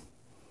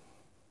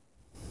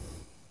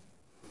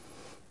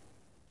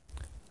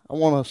 I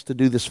want us to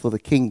do this for the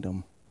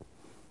kingdom,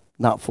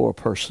 not for a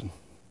person.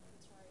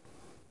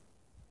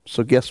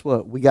 So guess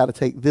what? We got to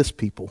take this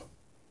people.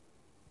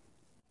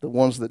 The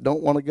ones that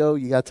don't want to go,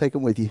 you got to take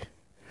them with you.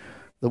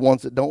 The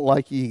ones that don't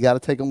like you, you got to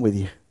take them with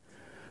you.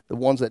 The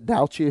ones that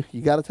doubt you,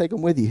 you got to take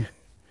them with you.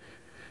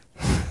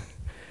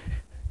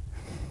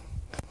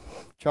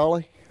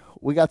 Charlie,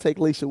 we got to take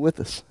Lisa with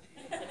us.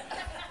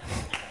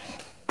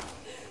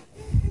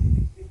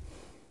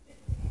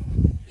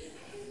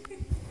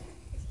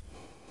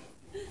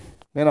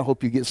 Man, I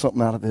hope you get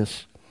something out of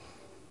this.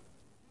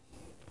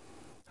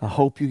 I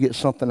hope you get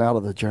something out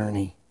of the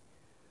journey.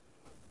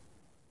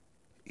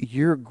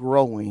 You're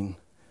growing,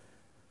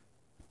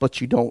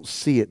 but you don't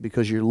see it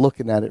because you're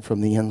looking at it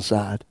from the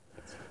inside.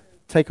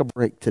 Take a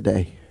break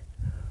today.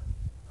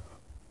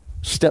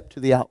 Step to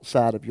the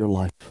outside of your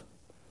life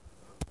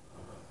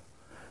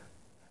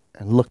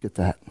and look at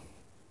that.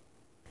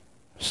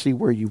 See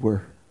where you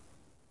were.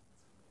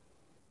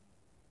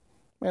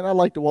 Man, I'd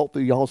like to walk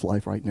through y'all's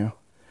life right now.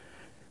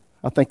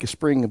 I think a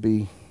spring would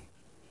be.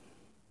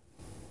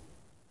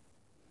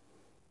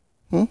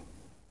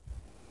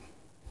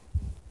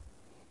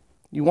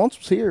 You once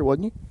was here,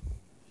 wasn't you?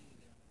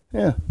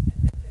 Yeah.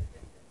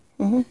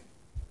 And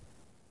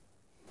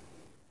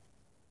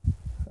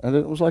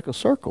it was like a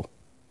circle.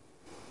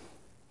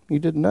 You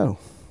didn't know.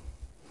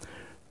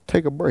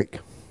 Take a break.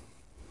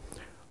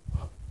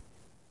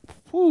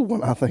 Whew,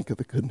 when I think of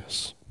the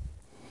goodness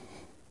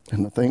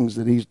and the things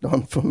that he's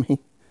done for me.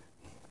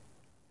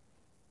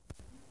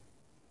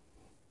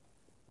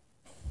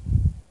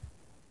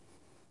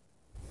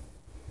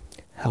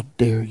 How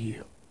dare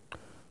you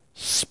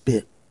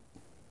spit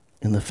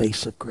in the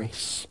face of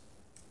grace?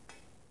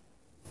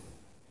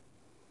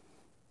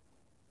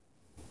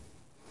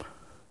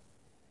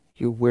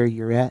 You're where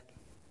you're at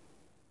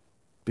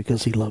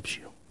because he loves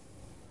you.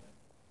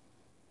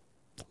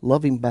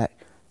 Love him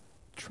back.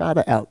 Try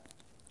to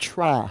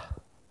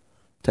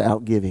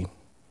outgive him.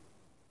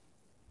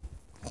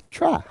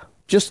 Try.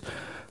 Just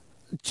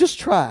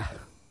try.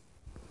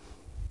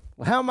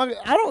 How am I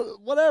don't,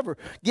 whatever.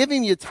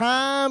 Giving you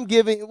time,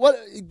 give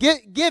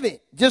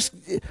it. Just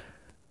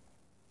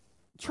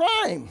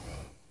try him.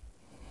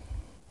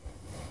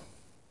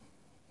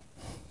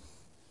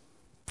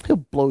 He'll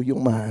blow your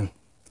mind.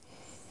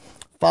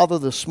 Father,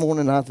 this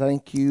morning I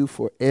thank you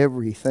for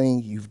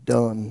everything you've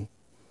done.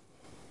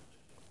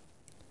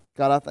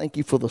 God, I thank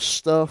you for the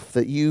stuff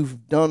that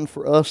you've done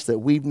for us that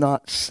we've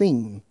not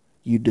seen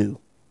you do.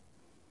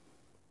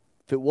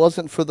 If it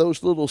wasn't for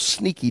those little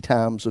sneaky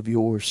times of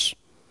yours,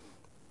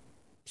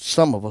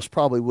 some of us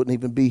probably wouldn't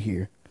even be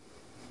here.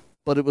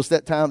 But it was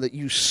that time that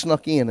you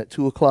snuck in at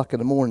 2 o'clock in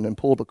the morning and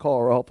pulled a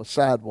car off a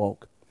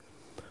sidewalk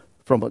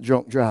from a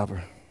drunk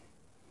driver.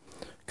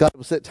 God, it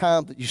was that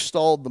time that you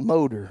stalled the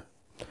motor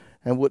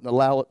and wouldn't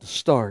allow it to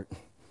start.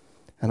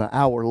 And an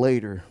hour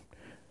later,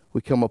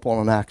 we come upon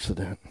an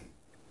accident.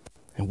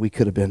 And we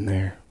could have been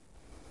there.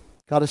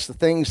 God, it's the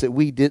things that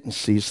we didn't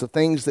see. It's the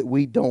things that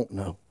we don't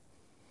know.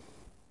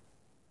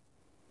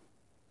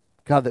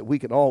 God, that we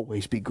can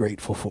always be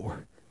grateful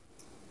for.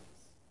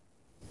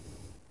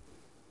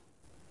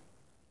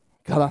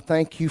 God, I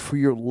thank you for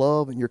your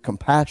love and your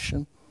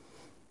compassion.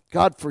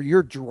 God, for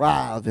your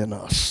drive in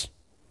us.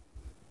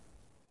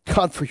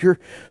 God,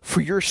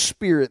 for your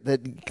spirit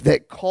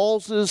that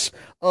causes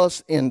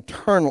us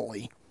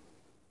internally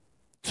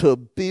to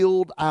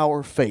build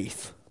our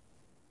faith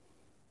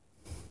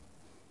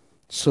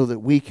so that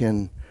we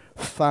can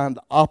find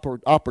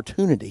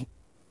opportunity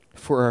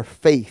for our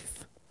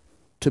faith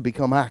to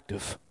become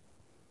active.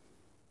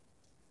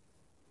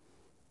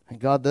 And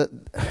God, that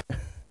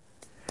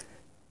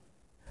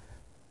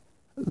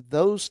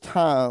those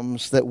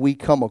times that we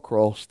come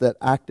across that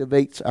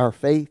activates our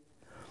faith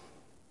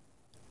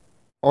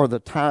are the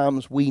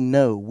times we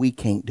know we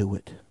can't do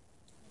it.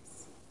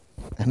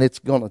 And it's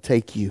going to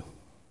take you.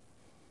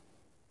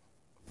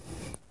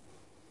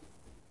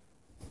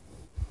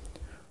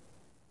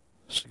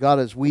 So God,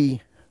 as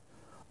we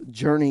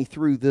journey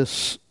through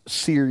this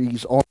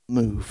series on the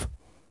move,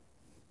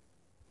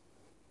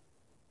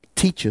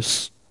 teach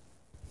us.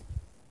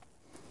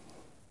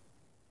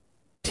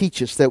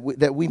 Teach us that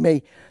we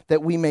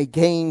may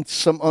gain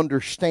some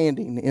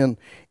understanding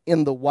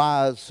in the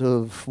whys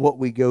of what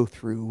we go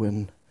through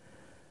and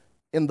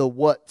in the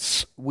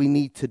what's we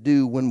need to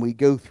do when we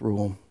go through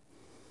them.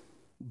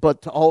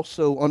 But to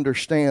also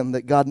understand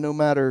that, God, no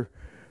matter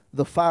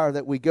the fire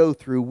that we go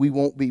through, we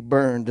won't be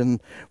burned. And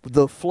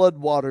the flood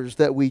waters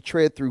that we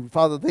tread through,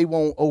 Father, they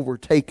won't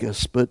overtake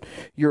us, but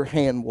your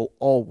hand will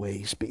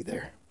always be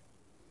there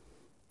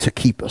to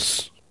keep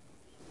us.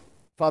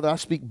 Father, I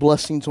speak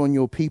blessings on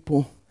your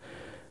people.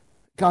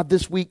 God,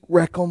 this week,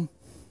 wreck them.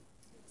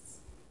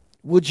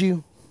 Would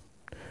you?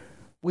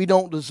 We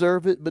don't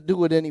deserve it, but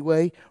do it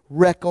anyway.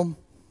 Wreck them.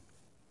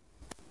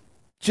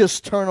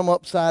 Just turn them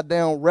upside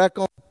down. Wreck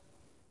them.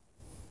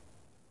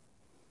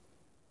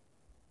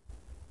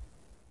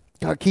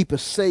 God, keep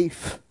us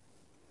safe.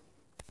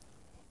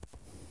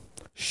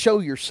 Show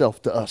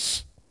yourself to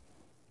us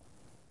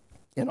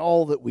in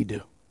all that we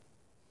do.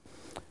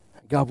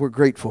 God, we're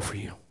grateful for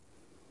you.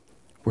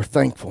 We're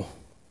thankful.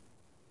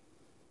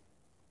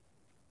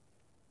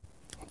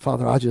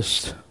 Father,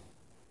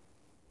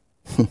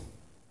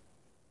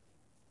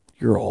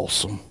 you're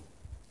awesome.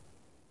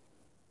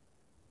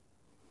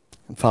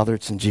 And Father,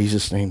 it's in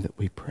Jesus' name that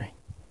we pray.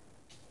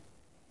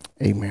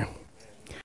 Amen.